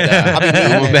appreciate battery you. to die. I be I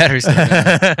needing want that. batteries to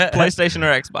die. PlayStation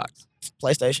or Xbox?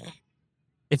 PlayStation.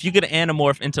 If you could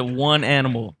anamorph into one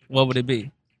animal, what would it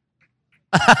be?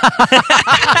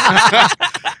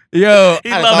 Yo, He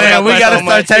I loves thought that man, we question gotta so start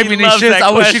much. taping He these loves shits. that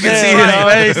I wish you could see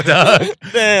question. his face, dog.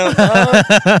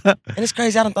 Damn. And it's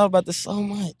crazy. I done thought about this so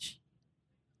much.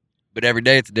 But every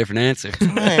day it's a different answer.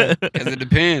 Man. Because it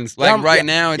depends. Like Y'all- right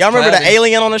now, it's Y'all remember the cloudy.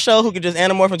 alien on the show who could just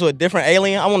anamorph into a different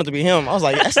alien? I wanted to be him. I was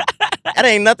like, that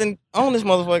ain't nothing on this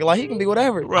motherfucker. Like, he can be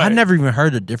whatever. Right. I never even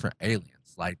heard of different aliens.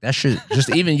 Like that shit.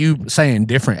 Just even you saying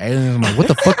different aliens. I'm like, what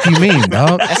the fuck do you mean,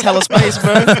 dog? That's hella space,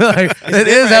 bro. Like, it is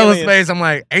different hella aliens. space. I'm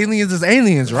like, aliens is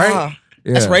aliens, right? Nah,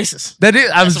 Yeah. That's racist. That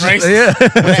is. I was That's just, racist. yeah.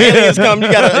 When the aliens come,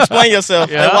 you gotta explain yourself.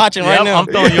 They're watching right Yep, now. I'm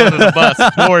throwing you under the bus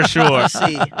for sure. Let's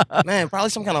see. Man, probably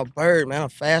some kind of bird, man. A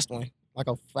fast one. Like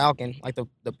a falcon. Like the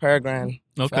peregrine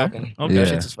Okay. falcon. Okay. Yeah. That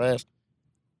shit's is fast.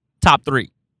 Top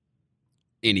 3.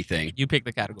 Anything. You pick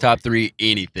the category. Top 3,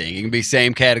 anything. It can be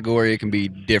same category. It can be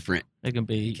different. It can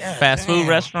be God fast food damn.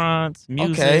 restaurants,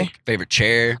 music. Okay. Favorite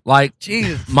chair. Like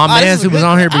Jesus. my Ah, this man is a who was good-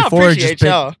 on here I before appreciate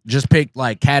y'all. just picked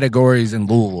like categories in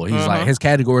Louisville. He's like Uh-huh. his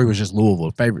category was just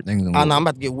Louisville. Favorite things in Oh, Louisville. no, I'm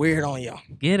about to get weird on y'all.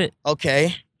 Get it.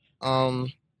 Okay. You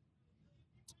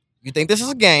think this is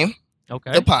a game?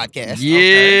 Okay. The podcast.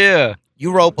 Yeah.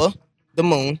 Europa, the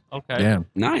moon, Okay. Damn.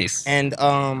 Nice. and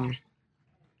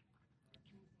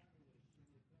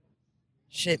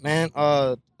shit, man.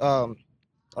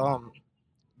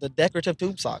 The decorative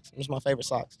tube socks. Those are my favorite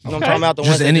socks. You know what I'm Okay. talking about? The ones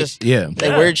Just that any. just Yeah. they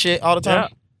Yeah. weird shit all the Yeah. time.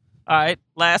 All right.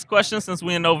 Last question since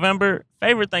we in November.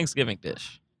 Favorite Thanksgiving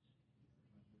dish?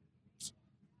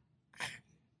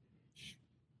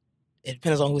 It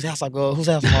depends on whose house I go. Whose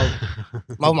house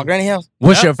I'm over. My granny house.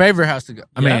 What's Yeah. your favorite house to go?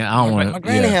 I mean, Yeah. I don't want My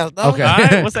granny yeah. house, dog. Okay. All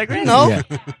right. What's that granny? know.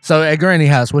 Yeah. So at Granny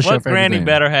house, what's your What favorite granny thing?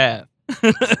 better have?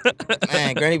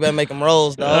 Man, granny better make them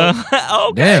rolls, dog.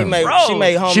 Okay. Damn. She make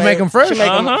homemade. She make 'em fresh? She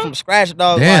make them Uh-huh. from scratch,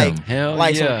 dog. Damn. Hell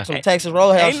Like yeah. some Texas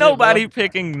Roadhouse. Ain't shit, nobody bro.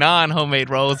 picking non-homemade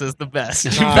rolls as the best.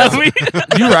 You Nah. feel me?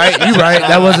 You right.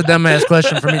 That was a dumbass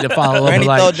question for me to follow up. Granny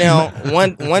Like, throw down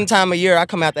one time a year. I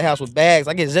come out the house with bags.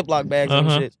 I get Ziploc bags and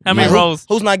Uh-huh. shit. How many Like, rolls?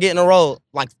 Who's not getting a roll?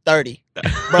 Like 30.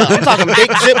 Bro, I'm talking big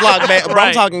Ziploc bags. Bro, Right.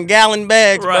 I'm talking gallon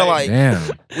bags. Right. Bro, like damn.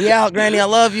 We out, Granny. I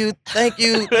love you. Thank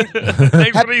you.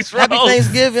 Thanks for these Happy rolls.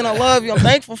 Thanksgiving. I love you. I'm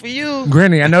thankful for you.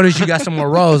 Granny, I noticed you got some more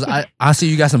rolls. I see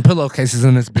you got some pillowcases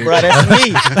in this bitch. Bro, that's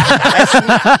me.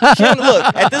 She don't,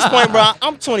 look, at this point, bro,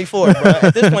 I'm 24, bro.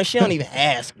 At this point, she don't even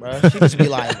ask, bro. She just be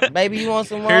like, baby, you want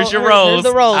some rolls? Here's your rolls. Here's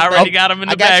the rolls. I already baby. got them in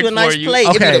the I got bag you a nice for you. plate.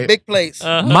 Give me Okay. the big plates.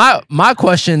 My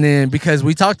question then, because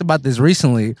we talked about this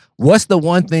recently, what's the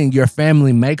one thing your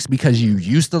family makes because you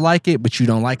used to like it, but you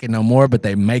don't like it no more, but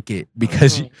they make it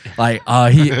because you, like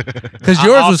because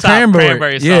yours was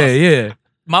cranberry. Yeah.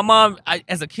 My mom,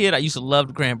 as a kid, I used to love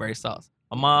the cranberry sauce.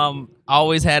 My mom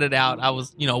always had it out. I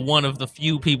was, one of the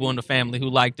few people in the family who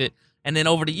liked it. And then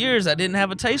over the years, I didn't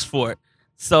have a taste for it.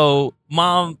 So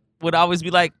mom would always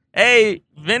be like, hey,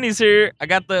 Vinny's here. I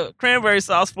got the cranberry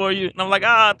sauce for you. And I'm like,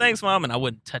 thanks, Mom. And I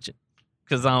wouldn't touch it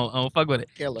because I don't fuck with it.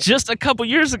 Killer. Just a couple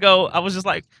years ago, I was just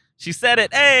like, she said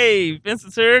it, hey,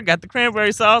 Vincent's here, got the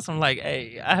cranberry sauce. I'm like,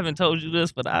 hey, I haven't told you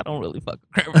this, but I don't really fuck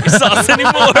with cranberry sauce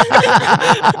anymore.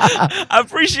 I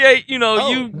appreciate,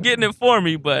 you getting it for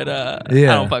me, but I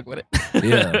don't fuck with it.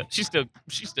 Yeah. She still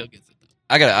gets it.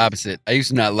 I got an opposite. I used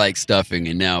to not like stuffing,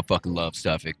 and now I fucking love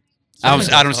stuffing. I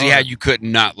don't see how you could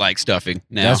not like stuffing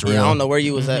now. That's real. Yeah, I don't know where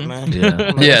you was at, man.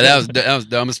 Yeah. Yeah, that was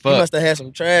dumb as You fuck. must have had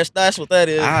some trash. That's what that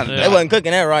is. I- They wasn't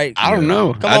cooking that right. I don't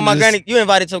know. Come on, my granny. You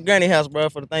invited to granny house, bro,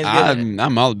 for the Thanksgiving.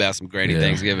 I'm all about some granny Yeah.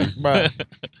 Thanksgiving. Bro.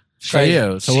 So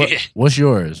yeah. So what's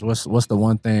yours? What's the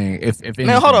one thing? If anything?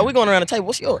 Man, hold on. We going around the table.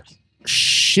 What's yours?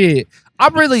 Shit. I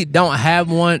really don't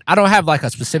have one. I don't have like a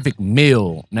specific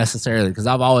meal necessarily because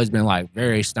I've always been like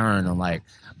very stern on like,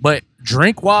 but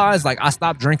drink wise, like I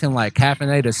stopped drinking like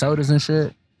caffeinated sodas and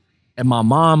shit. And my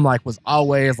mom like was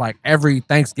always like every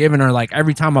Thanksgiving or like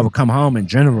every time I would come home in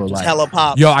general, Just like, hella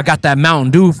pop. yo, I got that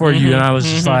Mountain Dew for you. And I was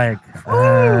just like,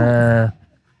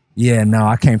 yeah, no,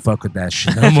 I can't fuck with that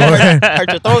shit no more. Hurt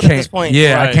your throat at this point.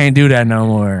 Yeah, I Right. can't do that no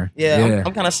more. Yeah,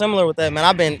 I'm kind of similar with that, man.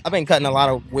 I've been cutting a lot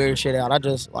of weird shit out. I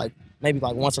just like maybe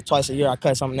like once or twice a year I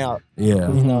cut something out. Yeah.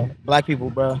 You know, black people,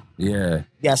 bro, Yeah. you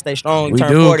gotta stay strong. You We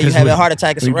turn do, 40, you 'cause have we- a heart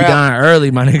attack. It's We a be wrap. dying early,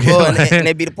 my nigga. Well, and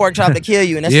they be the pork chop to kill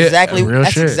you, and that's Yeah, exactly real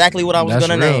shit. what I was That's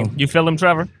gonna real. name. You feel him,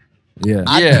 Trevor? Yeah.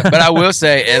 Yeah, but I will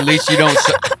say at least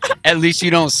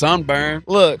you don't sunburn.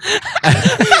 Look,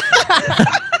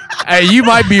 Hey, you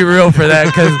might be real for that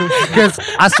because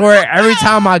I swear every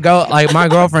time I go, like my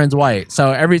girlfriend's white,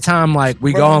 so every time like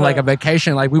we go on like a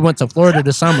vacation, like we went to Florida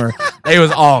this summer, they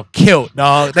was all killed,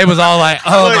 dog. They was all like,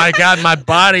 "Oh my god, my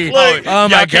body! Look, oh my Y'all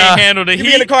can't god!" handle the you heat.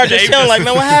 be in the car just They chilling, like,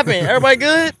 man, what happened? Everybody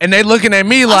good? And they looking at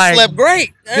me I like, slept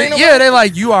great. "Yeah." They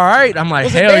like, "You all right?" I'm like,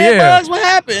 Was it "Hell bed yeah!" bugs? What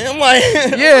happened? I'm like,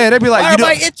 Yeah, they be why like, "You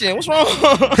everybody don't," itching? What's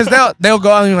wrong? because they'll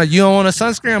go out and be like, "You don't want a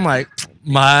sunscreen?" I'm like,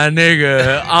 "My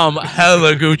nigga, I'm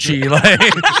hella Gucci." Like,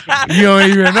 you don't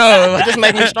even know. It just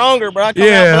make me stronger, bro. I come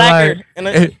Yeah, out blacker. like, And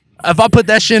if I put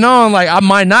that shit on, like I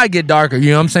might not get darker.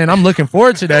 You know what I'm saying? I'm looking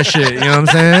forward to that shit. You know what I'm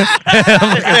saying? I'm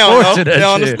looking they don't forward know. to They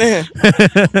don't that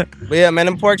understand. But yeah, man,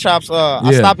 them pork chops. I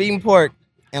Yeah. stopped eating pork,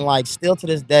 and like still to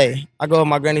this day, I go to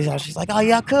my granny's house. She's like, "Oh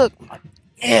yeah, I cook." I'm like,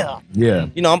 yeah. Yeah.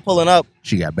 You know, I'm pulling up.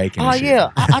 She got bacon. Oh and shit. yeah,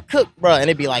 I cook, bro, and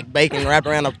it'd be like bacon wrapped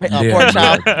around a Yeah, pork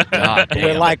chop God with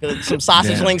damn. like some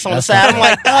sausage Yeah, links on the that's side. I'm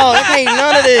like, oh, that ain't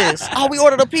none of this. Oh, we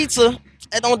ordered a pizza.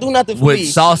 It don't do nothing for With me.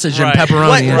 sausage Right. and pepperoni.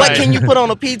 What and what shit. can you put on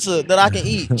a pizza that I can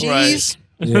eat? Cheese?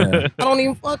 Yeah. I don't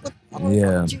even fuck with. I don't even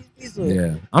fuck with cheese pizza.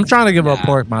 Yeah. I'm trying to give up Nah.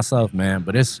 pork myself, man,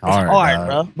 but it's It's hard. hard, dog.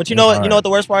 bro. But you It's know what? hard. You know what the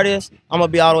worst part is? I'm gonna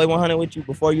be all the way 100 with you.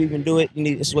 Before you even do it,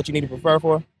 this is what you need to prepare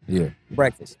for. Yeah.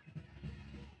 Breakfast.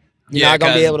 You're Yeah, not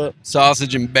gonna be 'cause able to.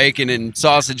 sausage and bacon and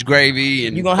sausage gravy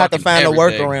and You're gonna have to fucking find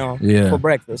everything. a workaround Yeah. for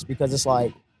breakfast because it's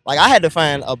like I had to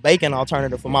find a bacon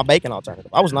alternative for my bacon alternative.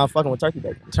 I was not fucking with turkey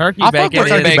bacon. Turkey I fuck bacon with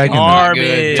turkey is bacon. garbage.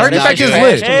 Good. Turkey Yeah, bacon's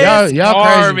that's lit. trash. Y'all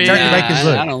Garbage. crazy. Turkey Nah, bacon's I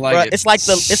lit. don't like Bruh, it. it's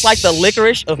like the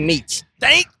licorice of meats.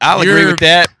 I'll agree You're- with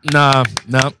that. Nah,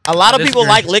 no. A lot of people Disagree.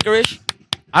 like licorice.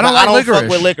 I don't but like I don't licorice. fuck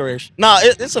with licorice. No,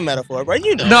 it's a metaphor, bro.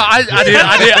 You know. No, I did.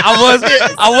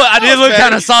 I did look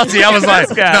kind of salty. I was like,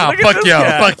 This guy. nah, Look at fuck this y'all,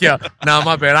 guy. fuck y'all. Nah,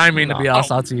 my bad. I didn't mean to be all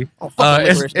salty. I don't fuck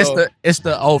with licorice, though. It's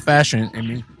the old fashioned in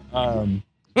me.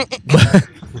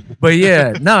 But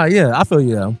yeah, I feel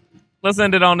you though. Let's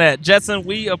end it on that. Jetson,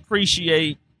 we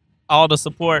appreciate all the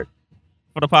support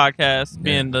for the podcast,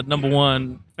 being the number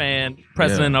one fan,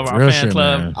 president of our Real fan shit,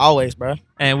 club. man. Always, bro.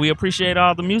 And we appreciate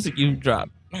all the music you drop.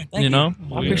 Man, thank You know?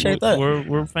 I appreciate that.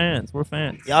 We're fans. We're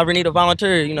fans. Y'all ever need a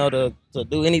volunteer, to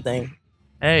do anything?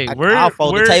 Hey, I'll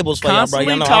fold the tables for y'all, bro. Y'all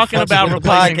constantly know I talking fucks about with the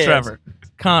replacing podcast. Trevor.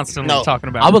 Constantly No. talking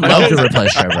about I would love replacing to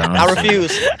replace Trevor. I honestly.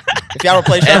 refuse. If y'all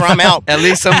replace Trevor, I'm out. At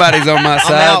least somebody's on my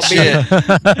side. out,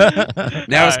 Shit.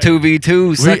 Now it's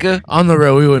 2v2, sucker. On the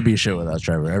real, we wouldn't be shit without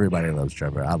Trevor. Everybody loves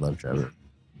Trevor. I love Trevor.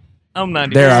 I'm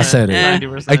 90%. There, I said it.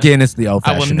 90%. Again, it's the old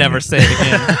I fashioned. will never say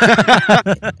it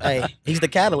again. Hey, he's the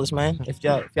catalyst, man. If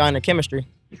y'all in the chemistry.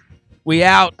 We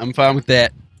out. I'm fine with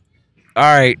that. All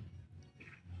right.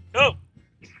 Go.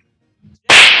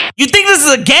 You think this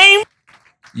is a game?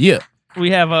 Yeah.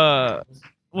 We have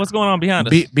what's going on behind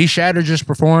us? B Shatter just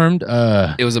performed.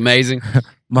 It was amazing.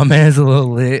 My man's a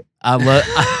little lit. I'm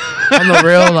the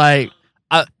real like.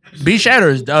 B Shatter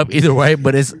is dope either way,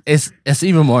 but it's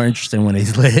even more interesting when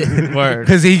he's lit. Word.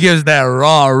 Because he gives that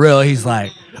raw real. He's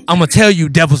like, I'm gonna tell you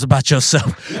devils about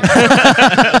yourself.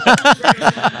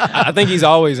 I think he's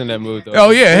always in that mood though. Oh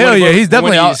yeah, hell yeah. He's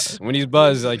definitely when he's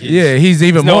buzzed, like he's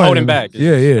even no more holding back.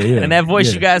 Yeah. And that voice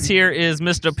Yeah. you guys hear is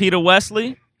Mr. Peter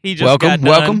Wesley. He just Welcome, got done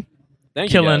welcome.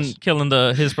 Thank you guys. killing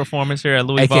his performance here at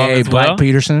Louisville AKA as Black well.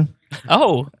 Peterson.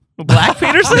 Oh, Black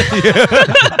Peterson.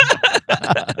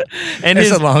 and It's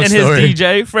his a long and his story.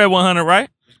 DJ Fred 100, right?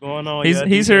 What's going on? He's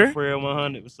DJ here. Fred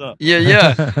 100. What's up?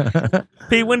 Yeah.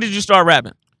 Pete, when did you start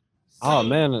rapping? Oh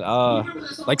man,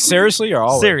 like seriously or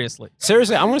always? Seriously.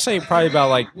 Seriously, I'm gonna say probably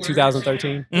about like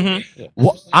 2013. Mm-hmm.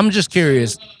 Well, I'm just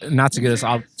curious, not to get us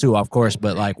off course,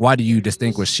 but like, why do you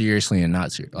distinguish seriously and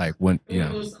not serious? Like when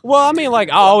Well, I mean, like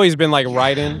I always been like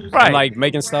writing, Right. and, like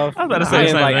making stuff. I was about to say I the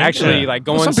didn't same like thing. actually Yeah. like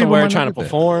Well, going some people somewhere might trying not to do that.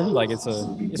 perform. Like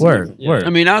it's Word, yeah. word.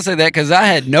 I mean, I'll say that because I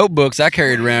had notebooks I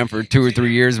carried around for 2 or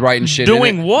 3 years writing shit. in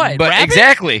Doing it. what? But Rapping?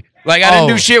 exactly. Like I didn't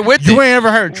do shit with You it. ain't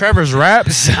ever heard Trevor's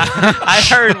raps? I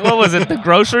heard, what was it, the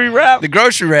grocery rap? The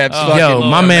grocery raps. Oh, fucking Yo, my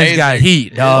Lord, man's amazing. got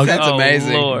heat, dog. That's Oh,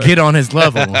 amazing. Lord. Get on his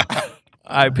level.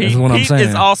 All right, Pete, That's what I'm Pete saying.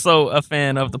 is also a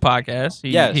fan of the podcast.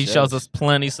 He Yes, shows yes. us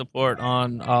plenty support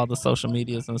on all the social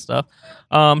medias and stuff.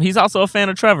 He's also a fan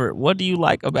of Trevor. What do you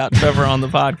like about Trevor on the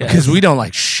podcast? Because we don't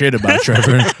like shit about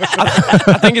Trevor.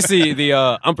 I think it's the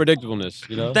unpredictableness.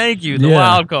 You know. Thank you, the Yeah.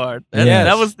 wild card. That, Yes.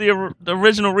 that was the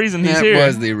original reason he's That here.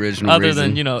 was the original other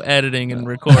reason. than editing and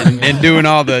recording. and doing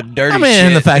all the dirty I mean, shit.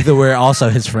 and the fact that we're also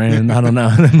his friend. I don't know.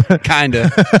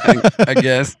 Kinda, I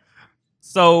guess.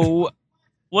 So,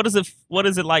 what is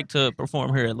it like to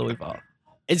perform here at Louisville?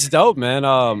 It's dope, man.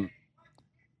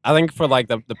 I think for like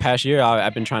the past year,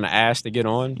 I've been trying to ask to get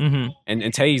on, Mm-hmm.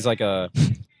 and Tay's like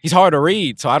he's hard to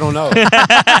read, so I don't know.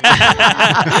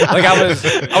 Like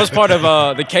I was part of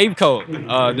the Cave Code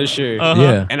this year, Uh-huh.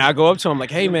 Yeah. and I go up to him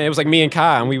like, "Hey man," it was like me and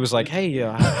Kai, and we was like, "Hey,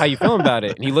 how you feeling about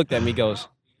it?" And he looked at me, goes,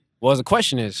 "Well, the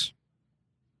question is,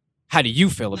 how do you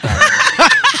feel about it?"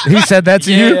 He said that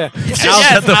to you? Yeah. And I was-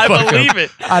 Yes, the I fuck up. believe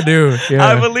it. I do. Yeah.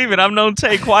 I believe it. I've known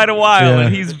Tay quite a while, Yeah.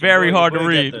 and he's very hard to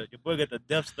read. Your boy got the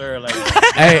Death Star like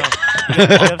Hey.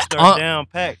 Death Star On- down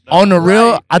packed. On the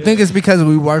real, Right, I yeah. think it's because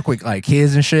we work with like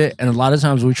kids and shit, and a lot of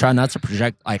times we try not to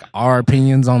project like our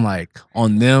opinions on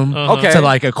them Uh-huh. Okay. to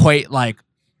like equate like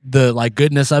the like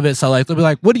goodness of it. So like they'll be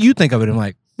like, "What do you think of it?" I'm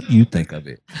like, "What do you think of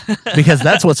it?" Because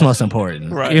that's what's most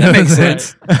important. Right. You know That makes what I'm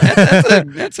sense.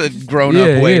 saying? That's a grown up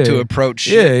Yeah, way yeah. to approach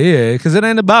shit. Yeah, yeah, because it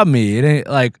ain't about me. It ain't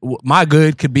like my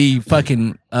good could be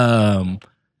fucking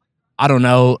I don't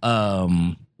know,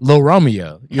 Lil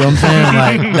Romeo. You know what I'm saying?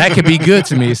 Like that could be good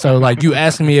to me. So like you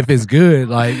asking me if it's good,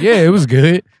 like yeah, it was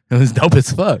good. It was dope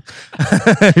as fuck.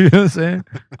 You know what I'm saying?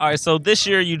 All right, so this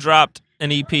year you dropped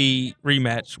an EP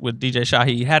rematch with DJ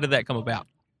Shahi. How did that come about?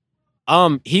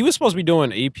 He was supposed to be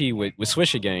doing an EP with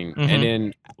Swisher Gang, Mhm. and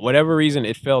then whatever reason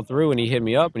it fell through, and he hit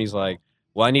me up, and he's like,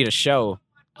 "Well, I need a show."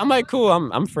 I'm like, "Cool,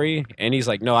 I'm free," and he's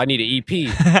like, "No, I need an EP."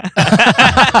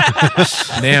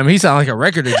 Damn, he sound like a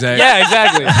record exec. Yeah,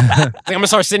 exactly. Like, I'm gonna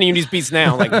start sending you these beats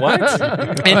now. I'm like, what?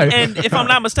 And if I'm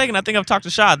not mistaken, I think I've talked to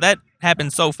Shah. That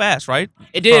happened so fast, right?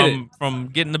 It did. From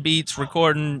getting the beats,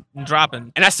 recording, and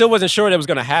dropping. And I still wasn't sure that was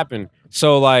gonna happen.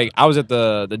 So like, I was at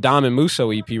the Dom and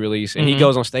Musso EP release, and he Mhm.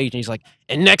 goes on stage and he's like,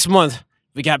 "And next month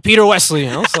we got Peter Wesley,"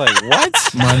 and I was like, "What?"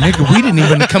 My nigga, we didn't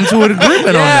even come to an agreement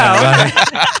on that.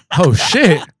 Like, oh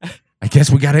shit. I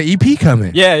guess we got an EP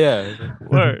coming. Yeah, yeah.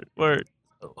 Word.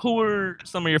 Who were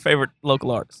some of your favorite local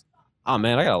artists? Oh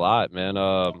man, I got a lot, man.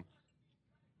 I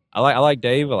like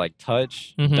Dave. I like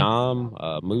Touch, Mhm. Dom,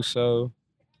 Musso.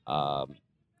 Come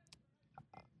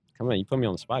on, you put me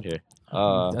on the spot here.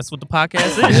 That's what the podcast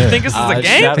is. Yeah. You think this is a game?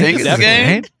 Shadow, Think it's a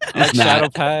game? I like It's not. Shadow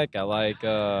Pack. I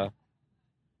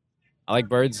like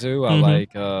Bird Zoo. I Mhm.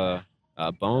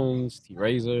 like Bones, T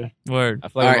Razor. Word. I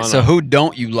feel All like right, I'm so on who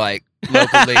don't you like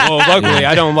locally? a- Well, luckily,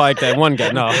 I don't like that one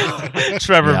guy. No.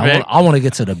 Trevor Yeah, Vick. I want to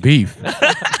get to the beef.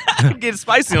 Get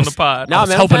spicy on the pod. Nah, I was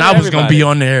man, I'm hoping fan I of was going to everybody. be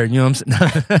on there. You know what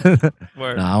I'm saying?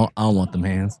 Word. No, I don't want them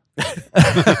hands.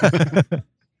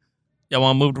 Y'all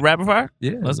want to move to rapid fire?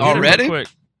 Yeah. Let's get it real Already? quick.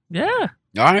 Yeah.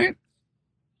 All right.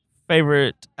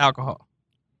 Favorite alcohol?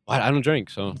 I don't drink,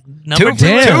 so Number Two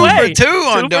two, for away. two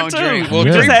on Two for don't two. drink. Well,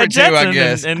 Yeah. Just 3 had for 2, I Jetson,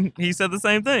 guess. and he said the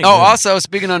same thing. Oh, also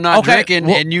speaking of not Okay, drinking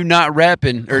well- and you not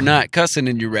rapping or not cussing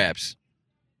in your raps,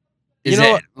 is You know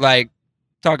that what? like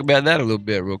talk about that a little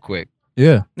bit real quick?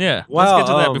 Yeah. Yeah, Wow, let's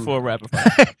get to that um, before rapid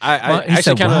fire. I Well, he actually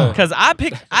said, kind wow. of. Because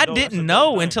I didn't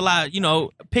know until I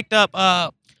picked up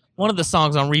one of the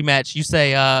songs on Rematch. You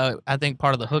say I think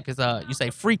part of the hook is you say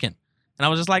freaking, and I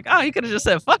was just like, oh, he could have just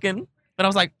said fucking, but I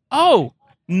was like, oh,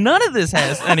 none of this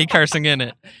has any cursing in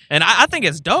it, and I think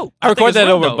it's dope. I think record it's that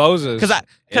real over dope. Boses.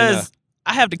 Because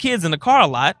I have the kids in the car a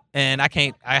lot, and I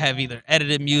have either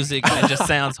edited music and it just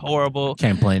sounds horrible.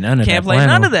 Can't play none of that. Can't play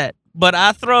none of that. But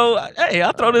I throw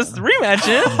this rematch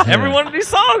in. Every one of these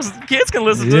songs, kids can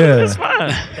listen to Yeah. it. It's fine.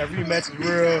 That rematch is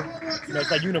real. You know, it's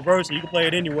like universal. You can play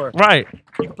it anywhere. Right,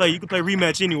 You can play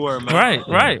rematch anywhere, man.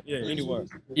 right. Yeah, anywhere.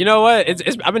 You know what? It's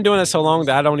I've been doing it so long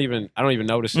that I don't even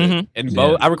notice it. Mhm. And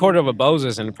Yeah. I recorded over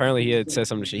Boses, and apparently he had said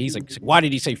something. He's like, "Why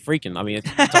did he say freaking?" I mean,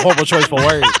 it's a horrible choice for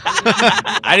words.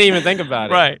 I didn't even think about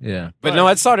it. Right. Yeah. But no,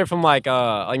 it started from like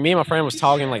me and my friend was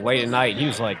talking like late at night. He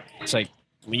was like, "It's like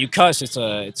when you cuss, it's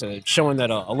a showing that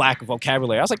a lack of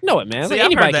vocabulary." I was like, "No, it man. See, Like, I've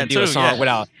anybody heard can that do a too, song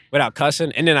yeah. without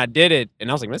cussing." And then I did it, and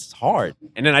I was like, "This is hard."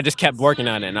 And then I just kept working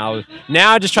on it, and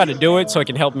I just try to do it so it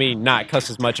can help me not cuss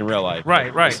as much in real life.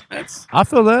 Right. I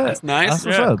feel that. That's nice. That's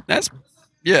what's Yeah. up. That's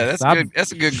I'm- good.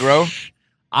 That's a good grow.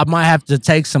 I might have to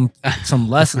take some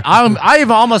lessons. I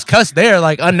even almost cussed there,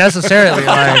 like unnecessarily,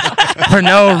 like for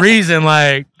no reason.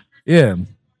 Like, yeah.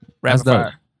 Rapid dope.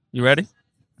 fire. You ready?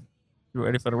 You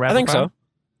ready for the rapid I think fire? so.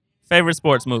 Favorite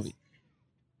sports movie?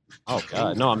 Oh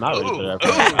God, no, I'm not ready for that.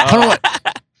 Hold on, wait.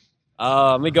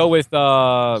 Let me go with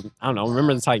I don't know.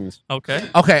 Remember the Titans. Okay.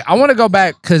 Okay, I want to go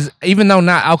back because even though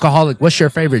not alcoholic, what's your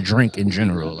favorite drink in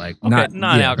general? Like, not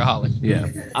Non-alcoholic. Yeah.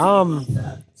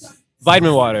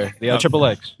 Vitamin water, the Triple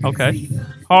X, Okay.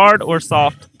 Hard or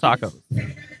soft tacos?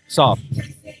 soft,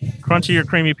 Crunchy or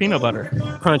creamy peanut butter?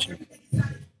 crunchy.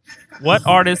 What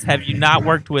artists have you not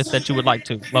worked with that you would like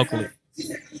to locally?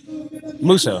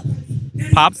 Muso,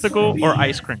 Popsicle or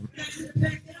ice cream?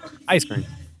 ice cream.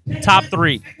 Top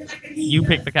 3. You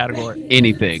pick the category.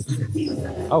 Anything.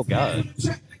 Oh God,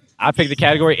 I picked the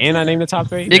category and I named the top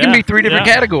 3. It can Yeah. be 3 different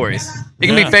Yeah. categories. It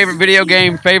can Yeah. be favorite video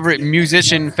game, favorite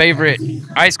musician, favorite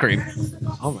ice cream.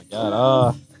 Oh my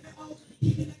God.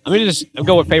 Let me just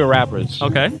go with favorite rappers.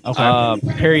 Okay.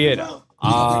 Period.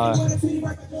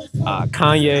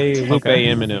 Kanye, Lupe, Okay.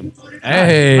 Eminem.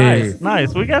 Hey.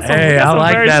 Nice. We got some. we Hey, got I some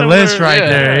like very that similar- list right yeah.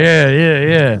 there.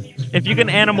 Yeah. If you can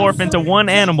anamorph into one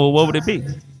animal, what would it be?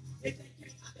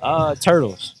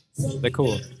 Turtles. They're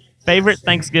cool. Favorite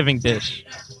Thanksgiving dish?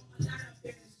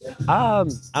 I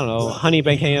don't know. Honey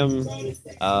baked ham,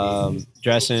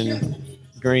 dressing,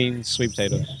 greens, sweet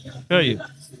potatoes. Feel you.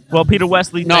 Well, Peter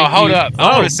Wesley. No, thank hold you. up.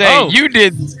 I want to say you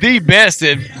did the best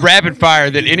at rapid fire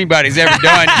that anybody's ever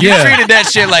done. You Yeah. treated that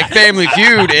shit like Family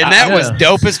Feud, and that was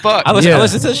dope as fuck. I Yeah.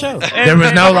 listen to the show. There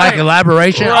was no like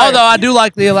elaboration. Right. Although I do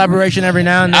like the elaboration every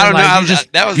now and then. I don't know. like, I you was-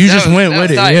 just that was- you that just was- went that with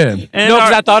was it. tight. Yeah. And, No,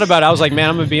 because I thought about it. I was like, man,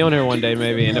 I'm gonna be on here one day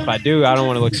maybe, and if I do, I don't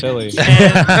want to look silly.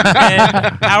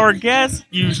 and our guests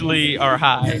usually are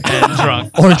high and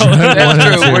drunk. Or drunk, one That's of the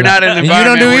true. two. We're not in an And you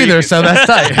don't environment do where you either, can- so that's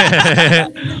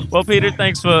tight. Well, Peter,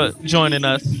 thanks for joining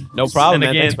us. No problem, And man.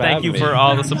 again, Thanks for thank having you me. for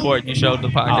all the support you showed the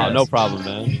podcast. Oh, no problem,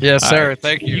 man. Yes, All sir. right.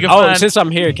 Thank you. You can Oh, find- since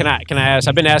I'm here, can I ask?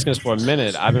 I've been asking this for a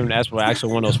minute. I've been asking for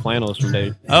actually one of those flannels from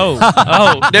Dave. Oh,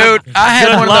 Dude, I had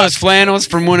Good one luck. of those flannels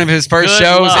from one of his first Good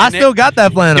shows. luck. I and still got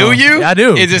that flannel. do you? Yeah, I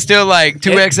do. Is it still like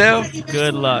 2XL?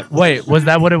 good luck. Wait, was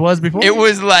that what it was before? It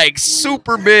was like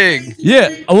super big. Yeah.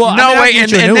 Well, I No, mean, I wait, can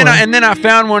and, get you a and new then one. and then I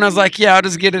found one. I was like, yeah, I'll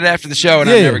just get it after the show, and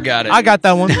I never got it. I got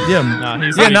that one. Yeah. No,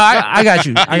 he's Yeah, weak. no, I got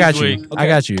you. I got He's you. weak. I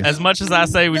got you. As much as I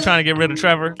say we're trying to get rid of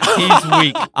Trevor, he's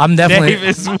weak. I'm definitely Dave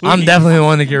is weak. I'm definitely the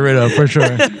one to get rid of for sure.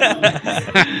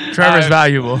 Trevor's Alright.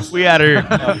 valuable. We out of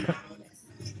here.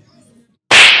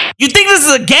 You think this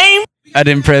is a game? I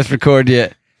didn't press record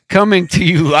yet. Coming to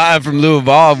you live from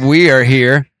Louievolve, we are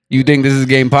here. You Think This Is a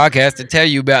Game podcast to tell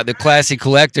you about the Classy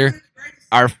Collector,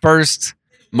 our first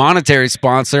monetary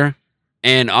sponsor,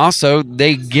 and also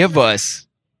they give us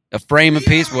a frame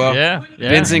apiece. Well, Yeah.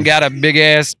 Vincent got a big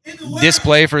ass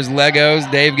display for his Legos.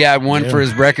 Dave got one for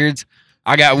his records.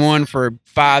 I got one for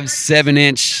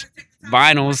 5-7-inch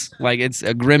vinyls. Like it's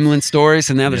a Gremlin story.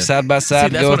 So now they're side by See, side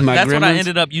to that's go with my that's Gremlins. what I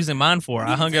ended up using mine for.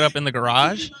 I hung it up in the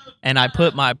garage, and I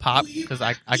put my pop because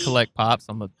I collect pops.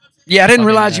 I Yeah, I didn't Fucking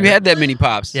realize you nerd. had that many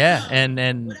pops. yeah, and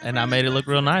I made it look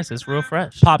real nice. It's real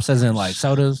fresh. Pops as in like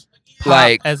sodas.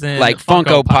 as in like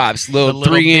Funko Pops, little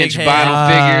 3-inch big vinyl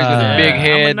head. figures with Yeah. a big I'm a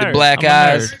head, the nerd. black I'm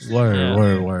a eyes.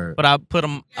 nerd. Word. But I put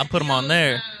them on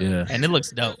there, Yeah. and it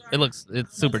looks dope. It's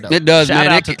super dope. It does, Shout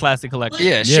man. out to Classic Collector.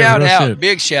 Yeah, shout real out, shit.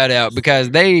 big shout out, because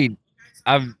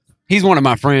he's one of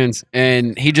my friends,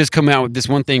 and he just come out with this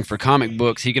one thing for comic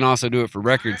books. He can also do it for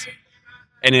records,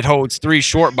 and it holds 3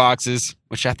 short boxes,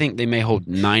 which I think they may hold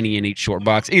 90 in each short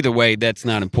box. Either way, that's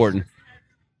not important.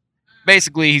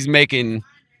 Basically, he's making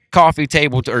coffee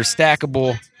table or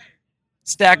stackable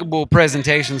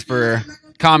presentations for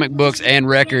comic books and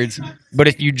records. But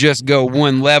if you just go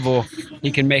one level,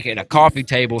 he can make it a coffee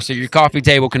table, so your coffee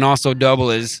table can also double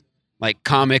as like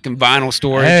comic and vinyl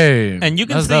storage. Hey, And you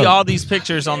can that's see dope. all these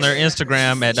pictures on their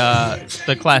Instagram at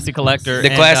the Classic Collector.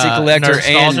 The Classic Collector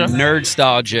and Nerdstalgia.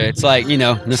 Nerdstalgia. It's like,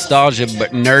 nostalgia,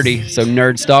 but nerdy. So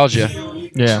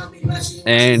Nerdstalgia. Yeah.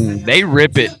 And they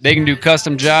rip it. They can do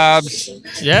custom jobs.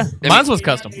 Yeah. Mine was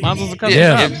custom. Mine was a custom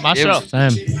Yeah. job. My It show. was-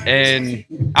 Same. And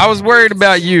I was worried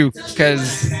about you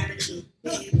because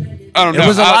I don't know. It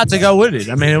was a lot to go with it.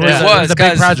 I mean, it was, Yeah. it was a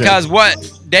big project. Because what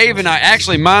Dave and I,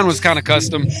 actually mine was kind of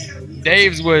custom.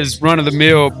 Dave's was run of the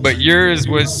mill, but yours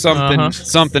was something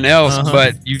else. Uh-huh.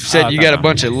 But you said you got a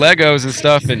bunch of Legos and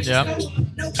stuff, and Yeah.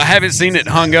 I haven't seen it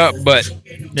hung up, but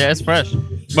Yeah, it's fresh.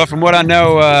 from what I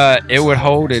know, it would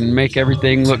hold and make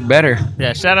everything look better.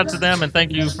 Yeah, shout out to them and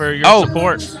thank you for your Oh.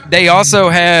 support. They also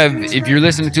have, if you're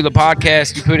listening to the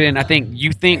podcast, you put in, I think,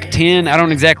 you think 10. I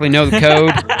don't exactly know the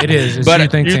code, It is. It's But you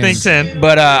think You 10. think 10?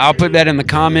 but I'll put that in the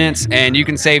comments, and you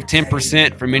can save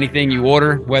 10% from anything you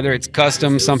order, whether it's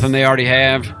custom, something they already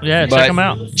have. Yeah, But check them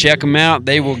out. Check them out.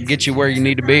 They will get you where you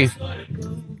need to be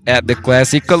at the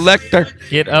Classic Collector.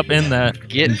 Get up in that.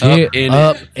 Get Get up in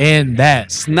up it. in that.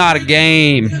 It's not a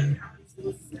game.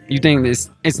 You think this?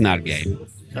 It's not a game.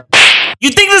 You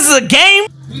think this is a game?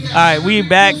 All right, we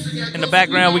back. In the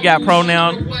background, we got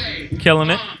Pronoun killing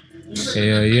it.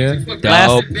 Hell yeah.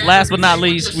 Last but not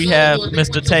least, we have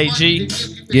Mr. Tay G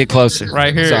Get closer.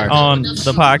 right here Sorry. on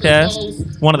the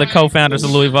podcast. One of the co-founders of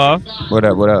Louievolve. What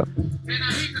up?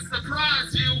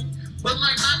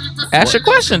 Ask your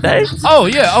question, Dave. Oh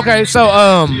yeah, okay. So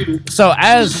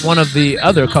as one of the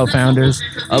other co-founders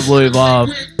of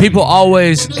Louievolve, people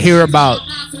always hear about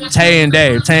Tay and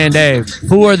Dave.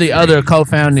 Who are the other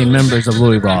co-founding members of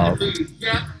Louievolve?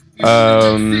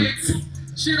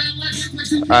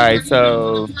 All right,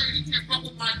 so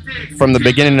from the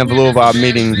beginning of Louisville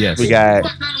meeting, Yes. we got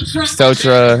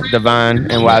Sotra Divine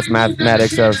and Wise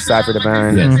Mathematics of Cypher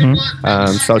Divine. Yes.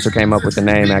 Sotra came up with the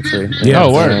name, actually. You Yeah. know Oh,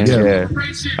 what word, I'm saying?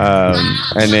 Yeah.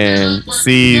 And then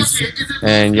C's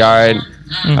and Yard,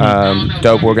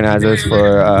 dope organizers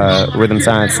for Rhythm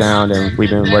Science Sound, and we've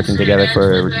been working together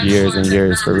for years and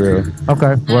years, for real.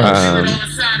 Okay. Word.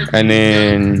 And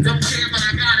then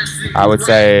I would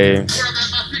say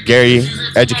Gary,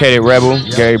 Educated Rebel,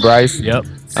 Gary Bryce. Yep.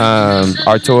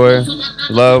 Artur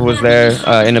Love was there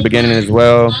in the beginning as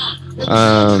well.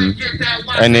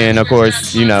 And then of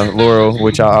course, Laurel,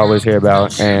 which I always hear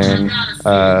about, and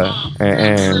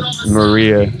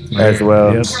Maria as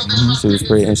well. Yep. She was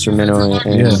pretty instrumental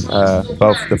in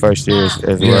both the first years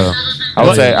as Yeah. well.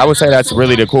 I would say that's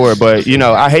really the core. But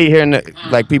I hate hearing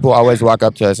people always walk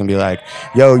up to us and be like,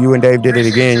 "Yo, you and Dave did it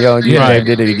again. Yo, you and Dave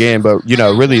did it again." But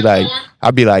really,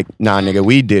 I'd be like, "Nah, nigga,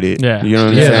 we did it." Yeah. You know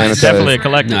what I'm Yeah. saying? It's Because definitely a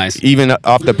collective. Nice. even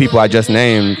off the people I just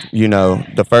named,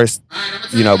 the first,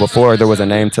 before there was a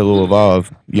name to Louievolve,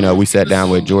 we sat down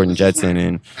with Jordan Jetson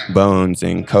and Bones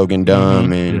and Kogan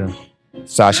Dumb and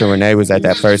Sasha Renee was at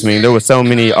that first meeting. There were so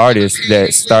many artists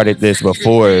that started this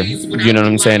before, you know what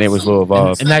I'm saying? It was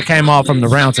Louievolve. And that came all from the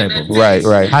round table. Right.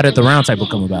 How did the round table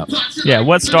come about? Yeah,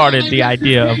 what started the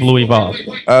idea of Louievolve?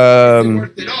 I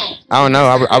don't know.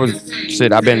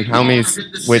 I've been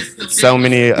homies with so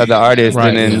many of the artists,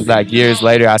 Right, and then years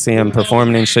later, I see him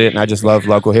performing and shit, and I just love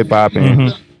local hip hop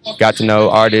and got to know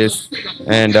artists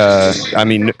and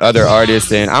other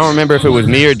artists, and I don't remember if it was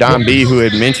me or Don B who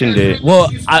had mentioned it. Well,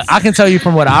 I can tell you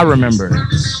from what I remember.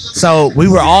 So we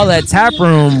were all at Tap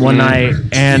Room one night,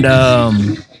 and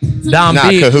Don Not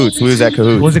B. Cahoots. We was at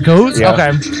Cahoots. Was it Cahoots? Yeah.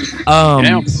 Okay.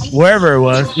 Wherever it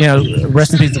was,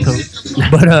 rest in peace to Cahoots.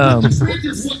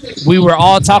 But we were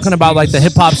all talking about the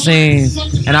hip hop scene,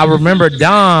 and I remember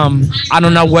Dom. I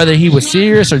don't know whether he was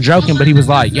serious or joking, but he was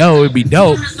like, "Yo, it'd be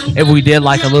dope if we did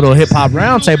a little hip hop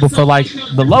roundtable for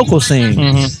the local scene."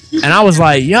 And I was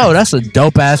like, "Yo, that's a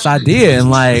dope ass idea."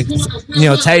 And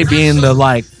Tay being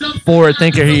the forward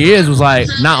thinker he is, was like,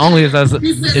 "Not only is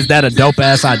that a dope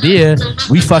ass idea,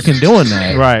 we fucking doing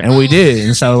that." Right. And we did.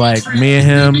 And so me and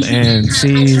him and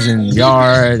C's and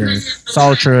Yard and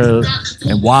Sultra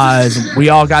and Wise, we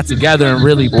all got together and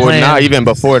really planned. Well, not even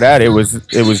before that, it was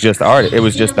just art. It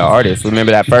was just the artists.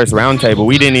 Remember that first round table?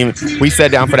 We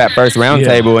sat down for that first round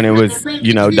table, and it was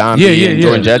Don B and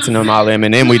Jordan Jetson and all them,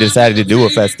 and then we decided to do a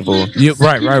festival.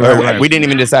 Right. We didn't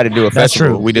even decide to do a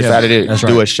festival. We decided to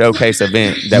do a showcase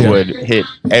event that would hit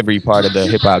every part of the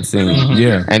hip hop scene.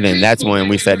 And then that's when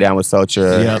we sat down with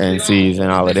Sultra and C's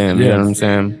and all of them. You know what I'm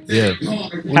saying? Yeah.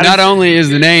 Not only is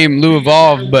the name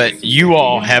Louievolve, but you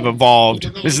all have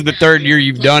evolved. This is the third year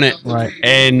you've done it. Right.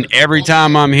 And every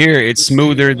time I'm here, it's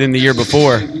smoother than the year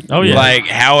before. Oh, yeah. Like,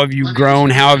 how have you grown?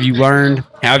 How have you learned?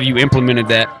 How have you implemented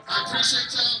that?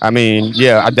 I mean,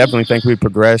 I definitely think we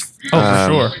progressed. Oh,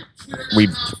 for sure.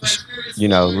 We've,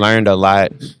 learned a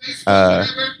lot.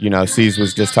 C's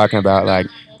was just talking about, like,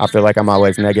 I feel like I'm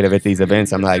always negative at these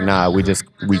events. I'm like, nah, we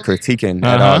critiquing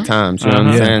at all times. You know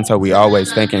what I'm saying? So we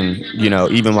always thinking,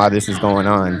 even while this is going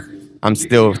on, I'm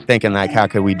still thinking, like, how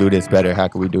could we do this better? How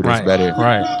could we do this better?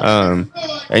 Right.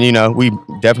 And we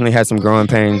definitely had some growing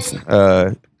pains.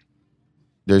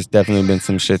 There's definitely been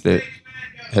some shit that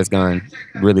has gone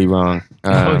really wrong.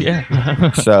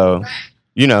 So,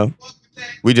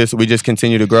 we just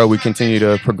continue to grow. We continue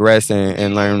to progress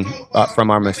and learn from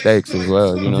our mistakes as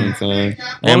well. You know what I'm saying?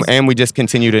 And we just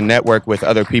continue to network with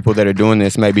other people that are doing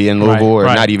this, maybe in Louisville or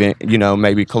not even,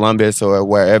 maybe Columbus or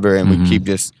wherever. And we keep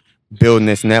just building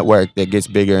this network that gets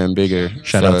bigger and bigger.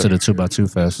 Shout out to the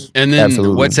 2x2 Fest. And then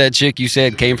what's that chick you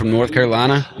said came from North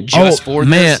Carolina just for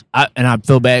this? And I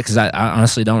feel bad because I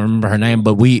honestly don't remember her name,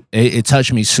 but it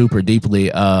touched me super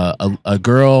deeply. A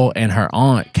girl and her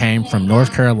aunt came from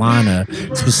North Carolina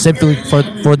specifically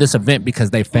for this event because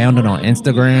they found it on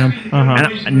Instagram.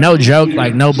 And no joke,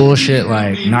 like no bullshit,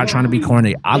 like not trying to be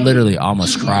corny. I literally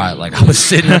almost cried. Like I was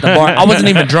sitting at the bar. I wasn't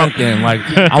even drunk then. Like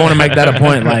I want to make that a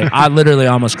point. Like I literally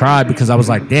almost cried because I was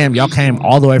like, damn, y'all came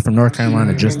all the way from North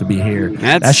Carolina just to be here.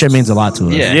 That shit means a lot to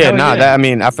us.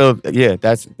 I feel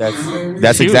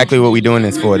that's exactly what we doing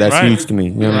this for. That's huge to me.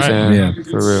 You know what I'm saying? Yeah,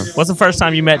 for real. What's the first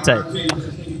time you met Tay?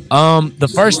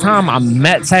 The first time I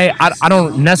met Tay, I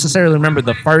don't necessarily remember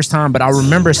the first time, but I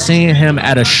remember seeing him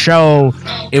at a show.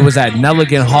 It was at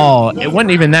Nelligan Hall. It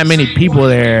wasn't even that many people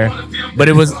there, but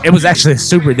it was actually a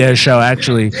super dead show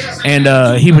actually,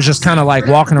 and he was just kind of like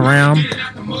walking around.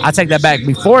 I take that back.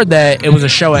 Before that, it was a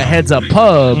show at Heads Up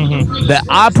Pub that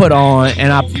I put on,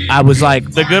 and I was like,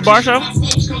 the Good Bar show.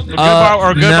 Good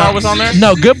Bar was on there.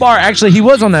 No, Good Bar actually he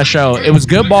was on that show. It was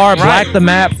Good Bar, Black the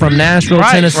Map from Nashville,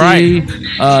 Tennessee,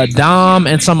 Dom,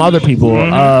 and some other people.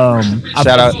 Shout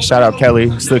out Kelly,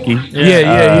 Stooky,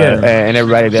 and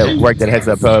everybody that worked at Heads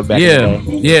Up Pub back in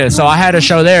the day. So I had a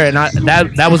show there, and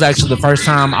that was actually the first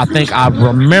time I think I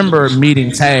remember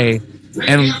meeting Tay.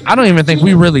 And I don't even think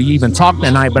we really even talked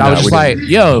that night, but I was just like,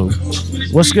 yo,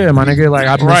 what's good, my nigga? Like,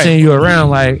 I've been seeing you around.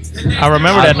 Like, I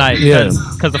remember that night.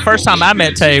 Because the first time I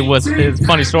met Tay it's a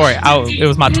funny story. It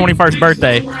was my 21st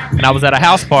birthday, and I was at a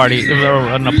house party. It was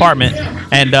an apartment.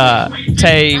 And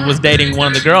Tay was dating one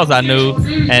of the girls I knew,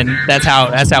 and that's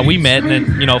how we met.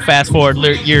 And then, fast forward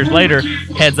years later,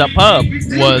 Heads Up Pub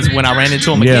was when I ran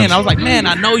into him again. I was like, man,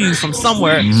 I know you from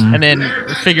somewhere. And then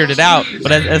figured it out.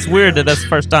 But it's weird that that's the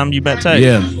first time you met Tay.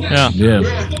 Yeah.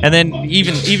 And then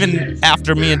even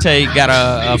after me and Tay got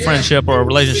a friendship or a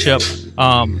relationship,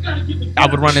 I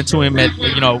would run into him at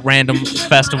random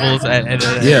festivals at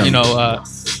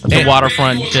the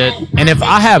waterfront and shit. And if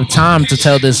I have time to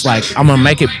tell this, like I'm gonna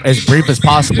make it as brief as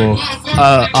possible.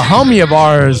 A homie of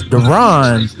ours,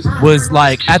 Deron, was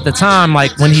like at the time,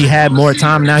 like when he had more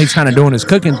time. Now he's kind of doing his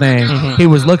cooking thing. He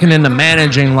was looking into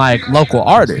managing like local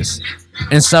artists.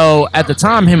 And so at the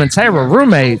time, him and Tay were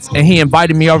roommates, and he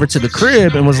invited me over to the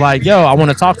crib and was like, yo, I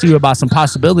want to talk to you about some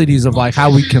possibilities of like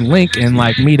how we can link and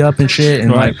like meet up and shit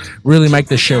and like really make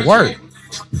this shit work.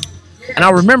 And I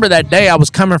remember that day I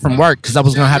was coming from work because I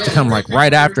was going to have to come like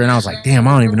right after. And I was like, damn,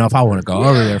 I don't even know if I want to go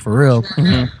over there for real.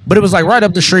 But it was like right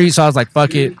up the street. So I was like,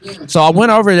 fuck it. So I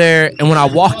went over there, and when I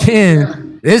walked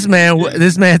in, this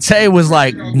man Tay was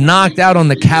like knocked out on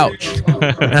the couch.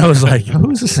 And I was like, yo,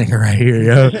 who's this nigga right here,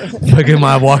 yo? What am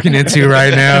I walking into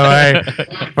right now? Like,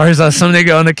 first I saw some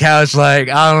nigga on the couch, like,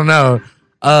 I don't know.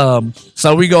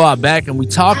 So we go out back and we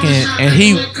talking, and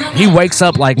he wakes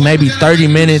up like maybe 30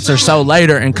 minutes or so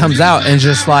later and comes out and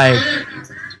just like,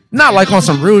 not like on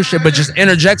some rude shit, but just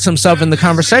interjects himself in the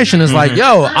conversation. It's like,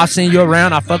 yo, I seen you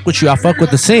around. I fuck with you. I fuck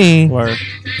with the scene. Word.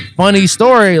 Funny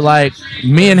story. Like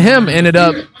me and him ended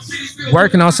up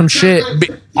working on some shit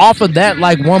off of that.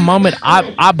 Like one moment,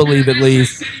 I believe at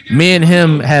least, me and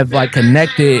him have like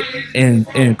connected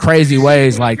in crazy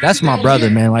ways. Like that's my brother,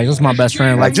 man. Like that's my best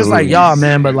friend. Like just like y'all,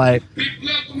 man. But like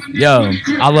Yo,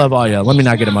 I love all y'all. Let me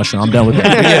not get emotional. I'm done with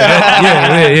that.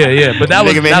 Yeah. But that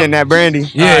was Nigga been hitting that brandy.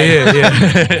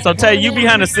 Yeah. So Tay, you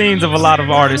behind the scenes of a lot of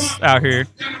artists out here,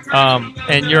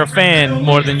 and you're a fan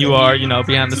more than you are,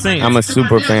 behind the scenes. I'm a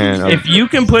super fan. If you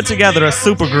can put together a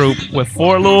super group with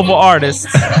 4 Louisville artists,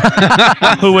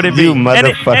 who would it be? You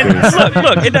motherfuckers.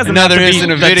 Look, it doesn't Another have to be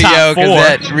instant the video top 4.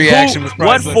 that reaction was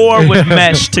What priceless. 4 would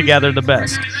mesh together the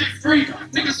best?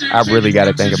 I really got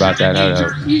to think about that.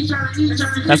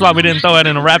 That's why we didn't throw it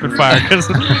in a rapid fire, because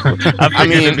I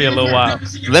figured it'd be a little wild.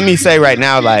 Let me say right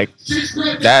now, like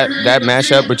that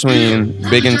mashup between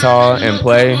Big and Tall and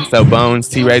Play, so Bones,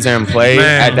 T-Razor, and Play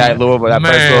at that Louisville, that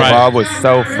first Louisville was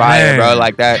so fire, bro.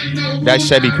 Like that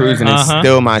Chevy Cruising is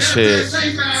still my shit.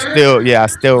 Still, I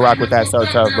still rock with that so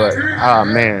tough. But oh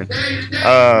man,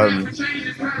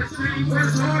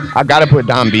 I gotta put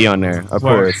Dom B on there, of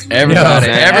course. Everybody's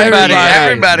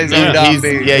on Dom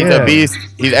B. Yeah, he's a beast.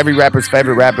 He's every rapper's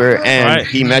favorite rapper, and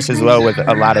he meshes well with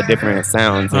a lot of different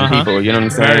sounds and people. You know what I'm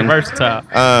saying? Very versatile.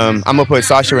 I'm gonna put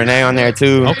Sasha Renee on there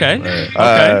too. Okay.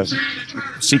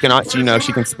 She can,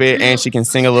 she can spit and she can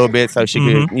sing a little bit, so she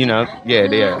could,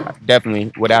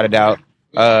 definitely, without a doubt.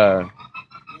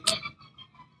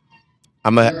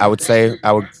 I'm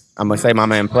gonna say my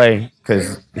man Play,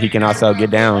 because he can also get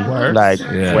down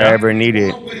wherever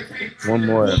needed. One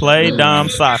more. Play, Dom,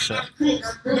 Sasha.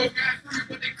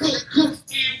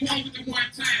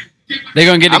 They're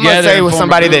gonna get together. I'm gonna say with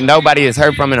somebody that nobody has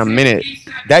heard from in a minute.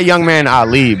 That young man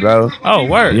Ali, bro. Oh,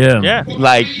 word. Yeah.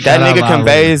 Like that nigga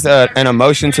conveys an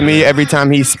emotion to me every time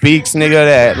he speaks, nigga.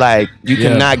 That like you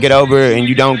cannot get over, and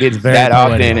you don't get that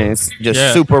often. And it's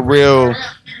just super real.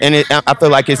 And I feel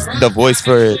like it's the voice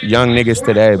for young niggas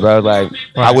today, bro. Like,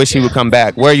 I wish he would come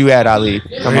back. Where you at, Ali?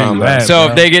 Come on, bro. So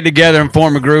if they get together and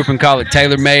form a group and call it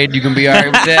Tailor Made, you can be all right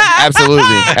with that?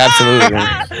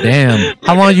 Absolutely. Damn.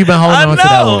 How long you been holding on to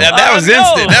that one? That was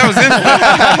instant.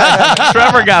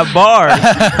 Trevor got bars.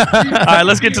 All right,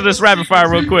 let's get to this rapid fire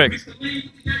real quick.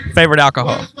 Favorite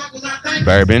alcohol?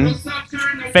 Bourbon.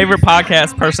 Favorite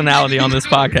podcast personality on this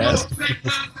podcast?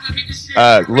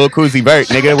 Lil Koozie Vert,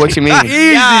 nigga. What you mean?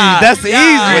 Easy. That's easy.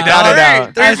 Without a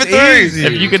doubt. 3 for 3. Easy.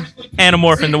 If you could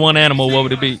anamorph into one animal, what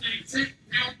would it be?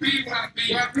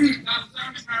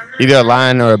 Either a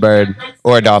lion or a bird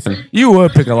or a dolphin. You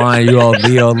would pick a lion, you old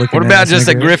Leo looking. What about just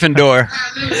a Gryffindor?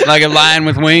 Like a lion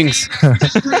with wings?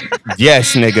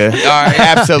 Yes, nigga. All right.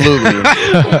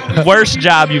 Absolutely. Worst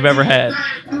job you've ever had?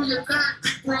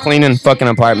 Cleaning fucking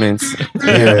apartments.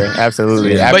 Yeah,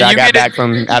 absolutely. After But I you got get back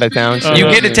from out of town. You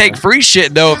get to take free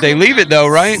shit, though, if they leave it, though,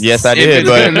 right? Yes, I If did, it's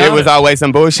but good enough. it was always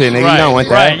some bullshit, nigga. Right, You don't want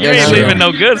that. right. You ain't leaving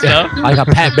no good stuff. like a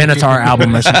Pat Benatar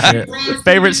album or some shit.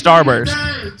 Favorite Starburst?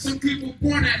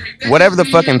 Whatever the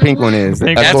fucking pink one is.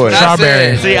 Pink. Of That's course. what I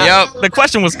said. See, Yep. the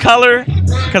question was color,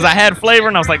 because I had flavor,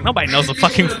 and I was like, nobody knows the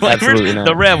fucking flavor. Absolutely not.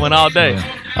 The red one all day.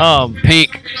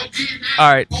 Pink.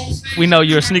 All right. We know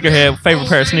you're a sneakerhead. Favorite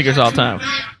pair of sneakers all time?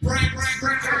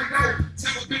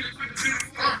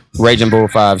 Raging Bull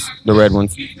 5s, the red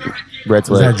ones. Red Is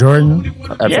that sweat. Jordan?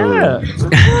 Absolutely.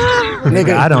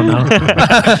 Nigga, I don't know.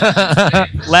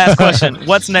 Last question.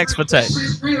 What's next for Tay?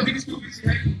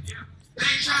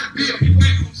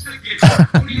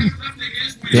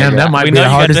 Damn, that might We be know the you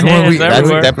got hardest the one. hands That's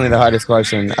everywhere. definitely the hardest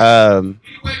question.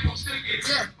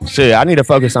 Shit, I need to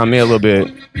focus on me a little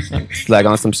bit, like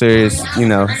on some serious,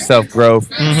 self-growth,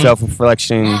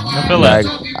 self-reflection. I feel like,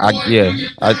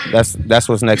 that. that's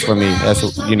what's next for me. That's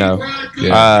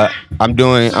I'm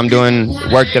doing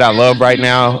work that I love right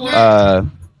now.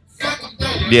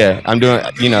 I'm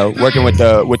doing working with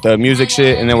the music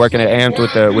shit, and then working at Amped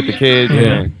with the kids.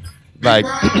 And, like,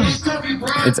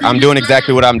 I'm doing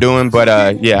exactly what I'm doing, but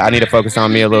I need to focus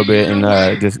on me a little bit, and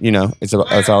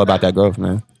it's all about that growth,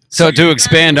 man. So to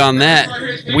expand on that,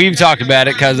 we've talked about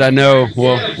it because I know,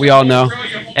 we all know.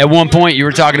 At one point, you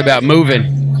were talking about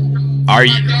moving. Are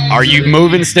you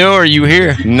moving still, or are you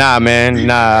here? Nah, man.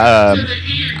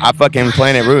 I fucking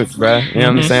planted roots, bro. You know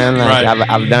what I'm saying? Like, Right.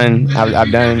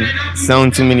 I've done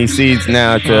sown too many seeds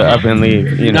now to up and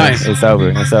leave. Nice. It's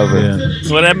over.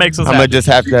 Well, that makes us I'm gonna happy. just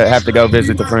have to go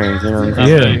visit the friends. You know what I'm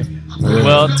saying? Yeah.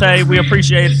 Well, Tay, we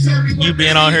appreciate you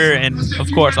being on here, and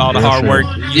of course, all the hard work.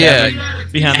 you have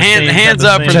behind the scenes. Hands behind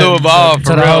up the for scenes. Louisville, To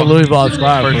for the whole real. Louisville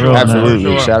squad. For For sure. real, man. Absolutely.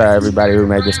 Sure. Shout out everybody who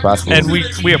made this possible. And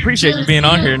we appreciate you being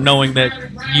on here, knowing that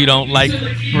you don't like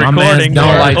My mans recording.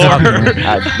 don't like talking.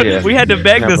 Yeah. We had to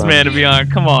beg No this problem. man to be on.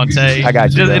 Come on, Tay. I got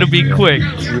you, Just, bro. it'll be quick.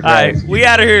 All right, we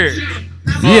out of here.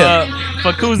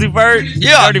 For Koozie Vert,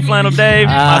 Yeah. Dirty Flannel Dave,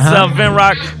 Uh-huh. myself, Vin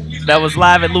Rock. That was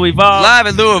live at Louievolve. Live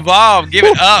at Louievolve. Give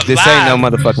it up. This ain't no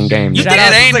motherfucking game. You nigga. think It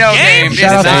this ain't is a no game? game.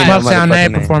 Shout out It's to not. Smoke Sound motherfucking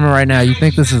Nate name. performing right now. You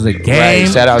think this is a game?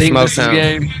 Right. Shout out Think Smoke this is a Sound.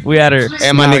 game. We had her.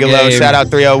 And my Not a nigga Low. game. Shout out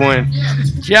 301.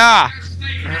 Yeah.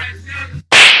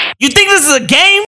 You think this is a game?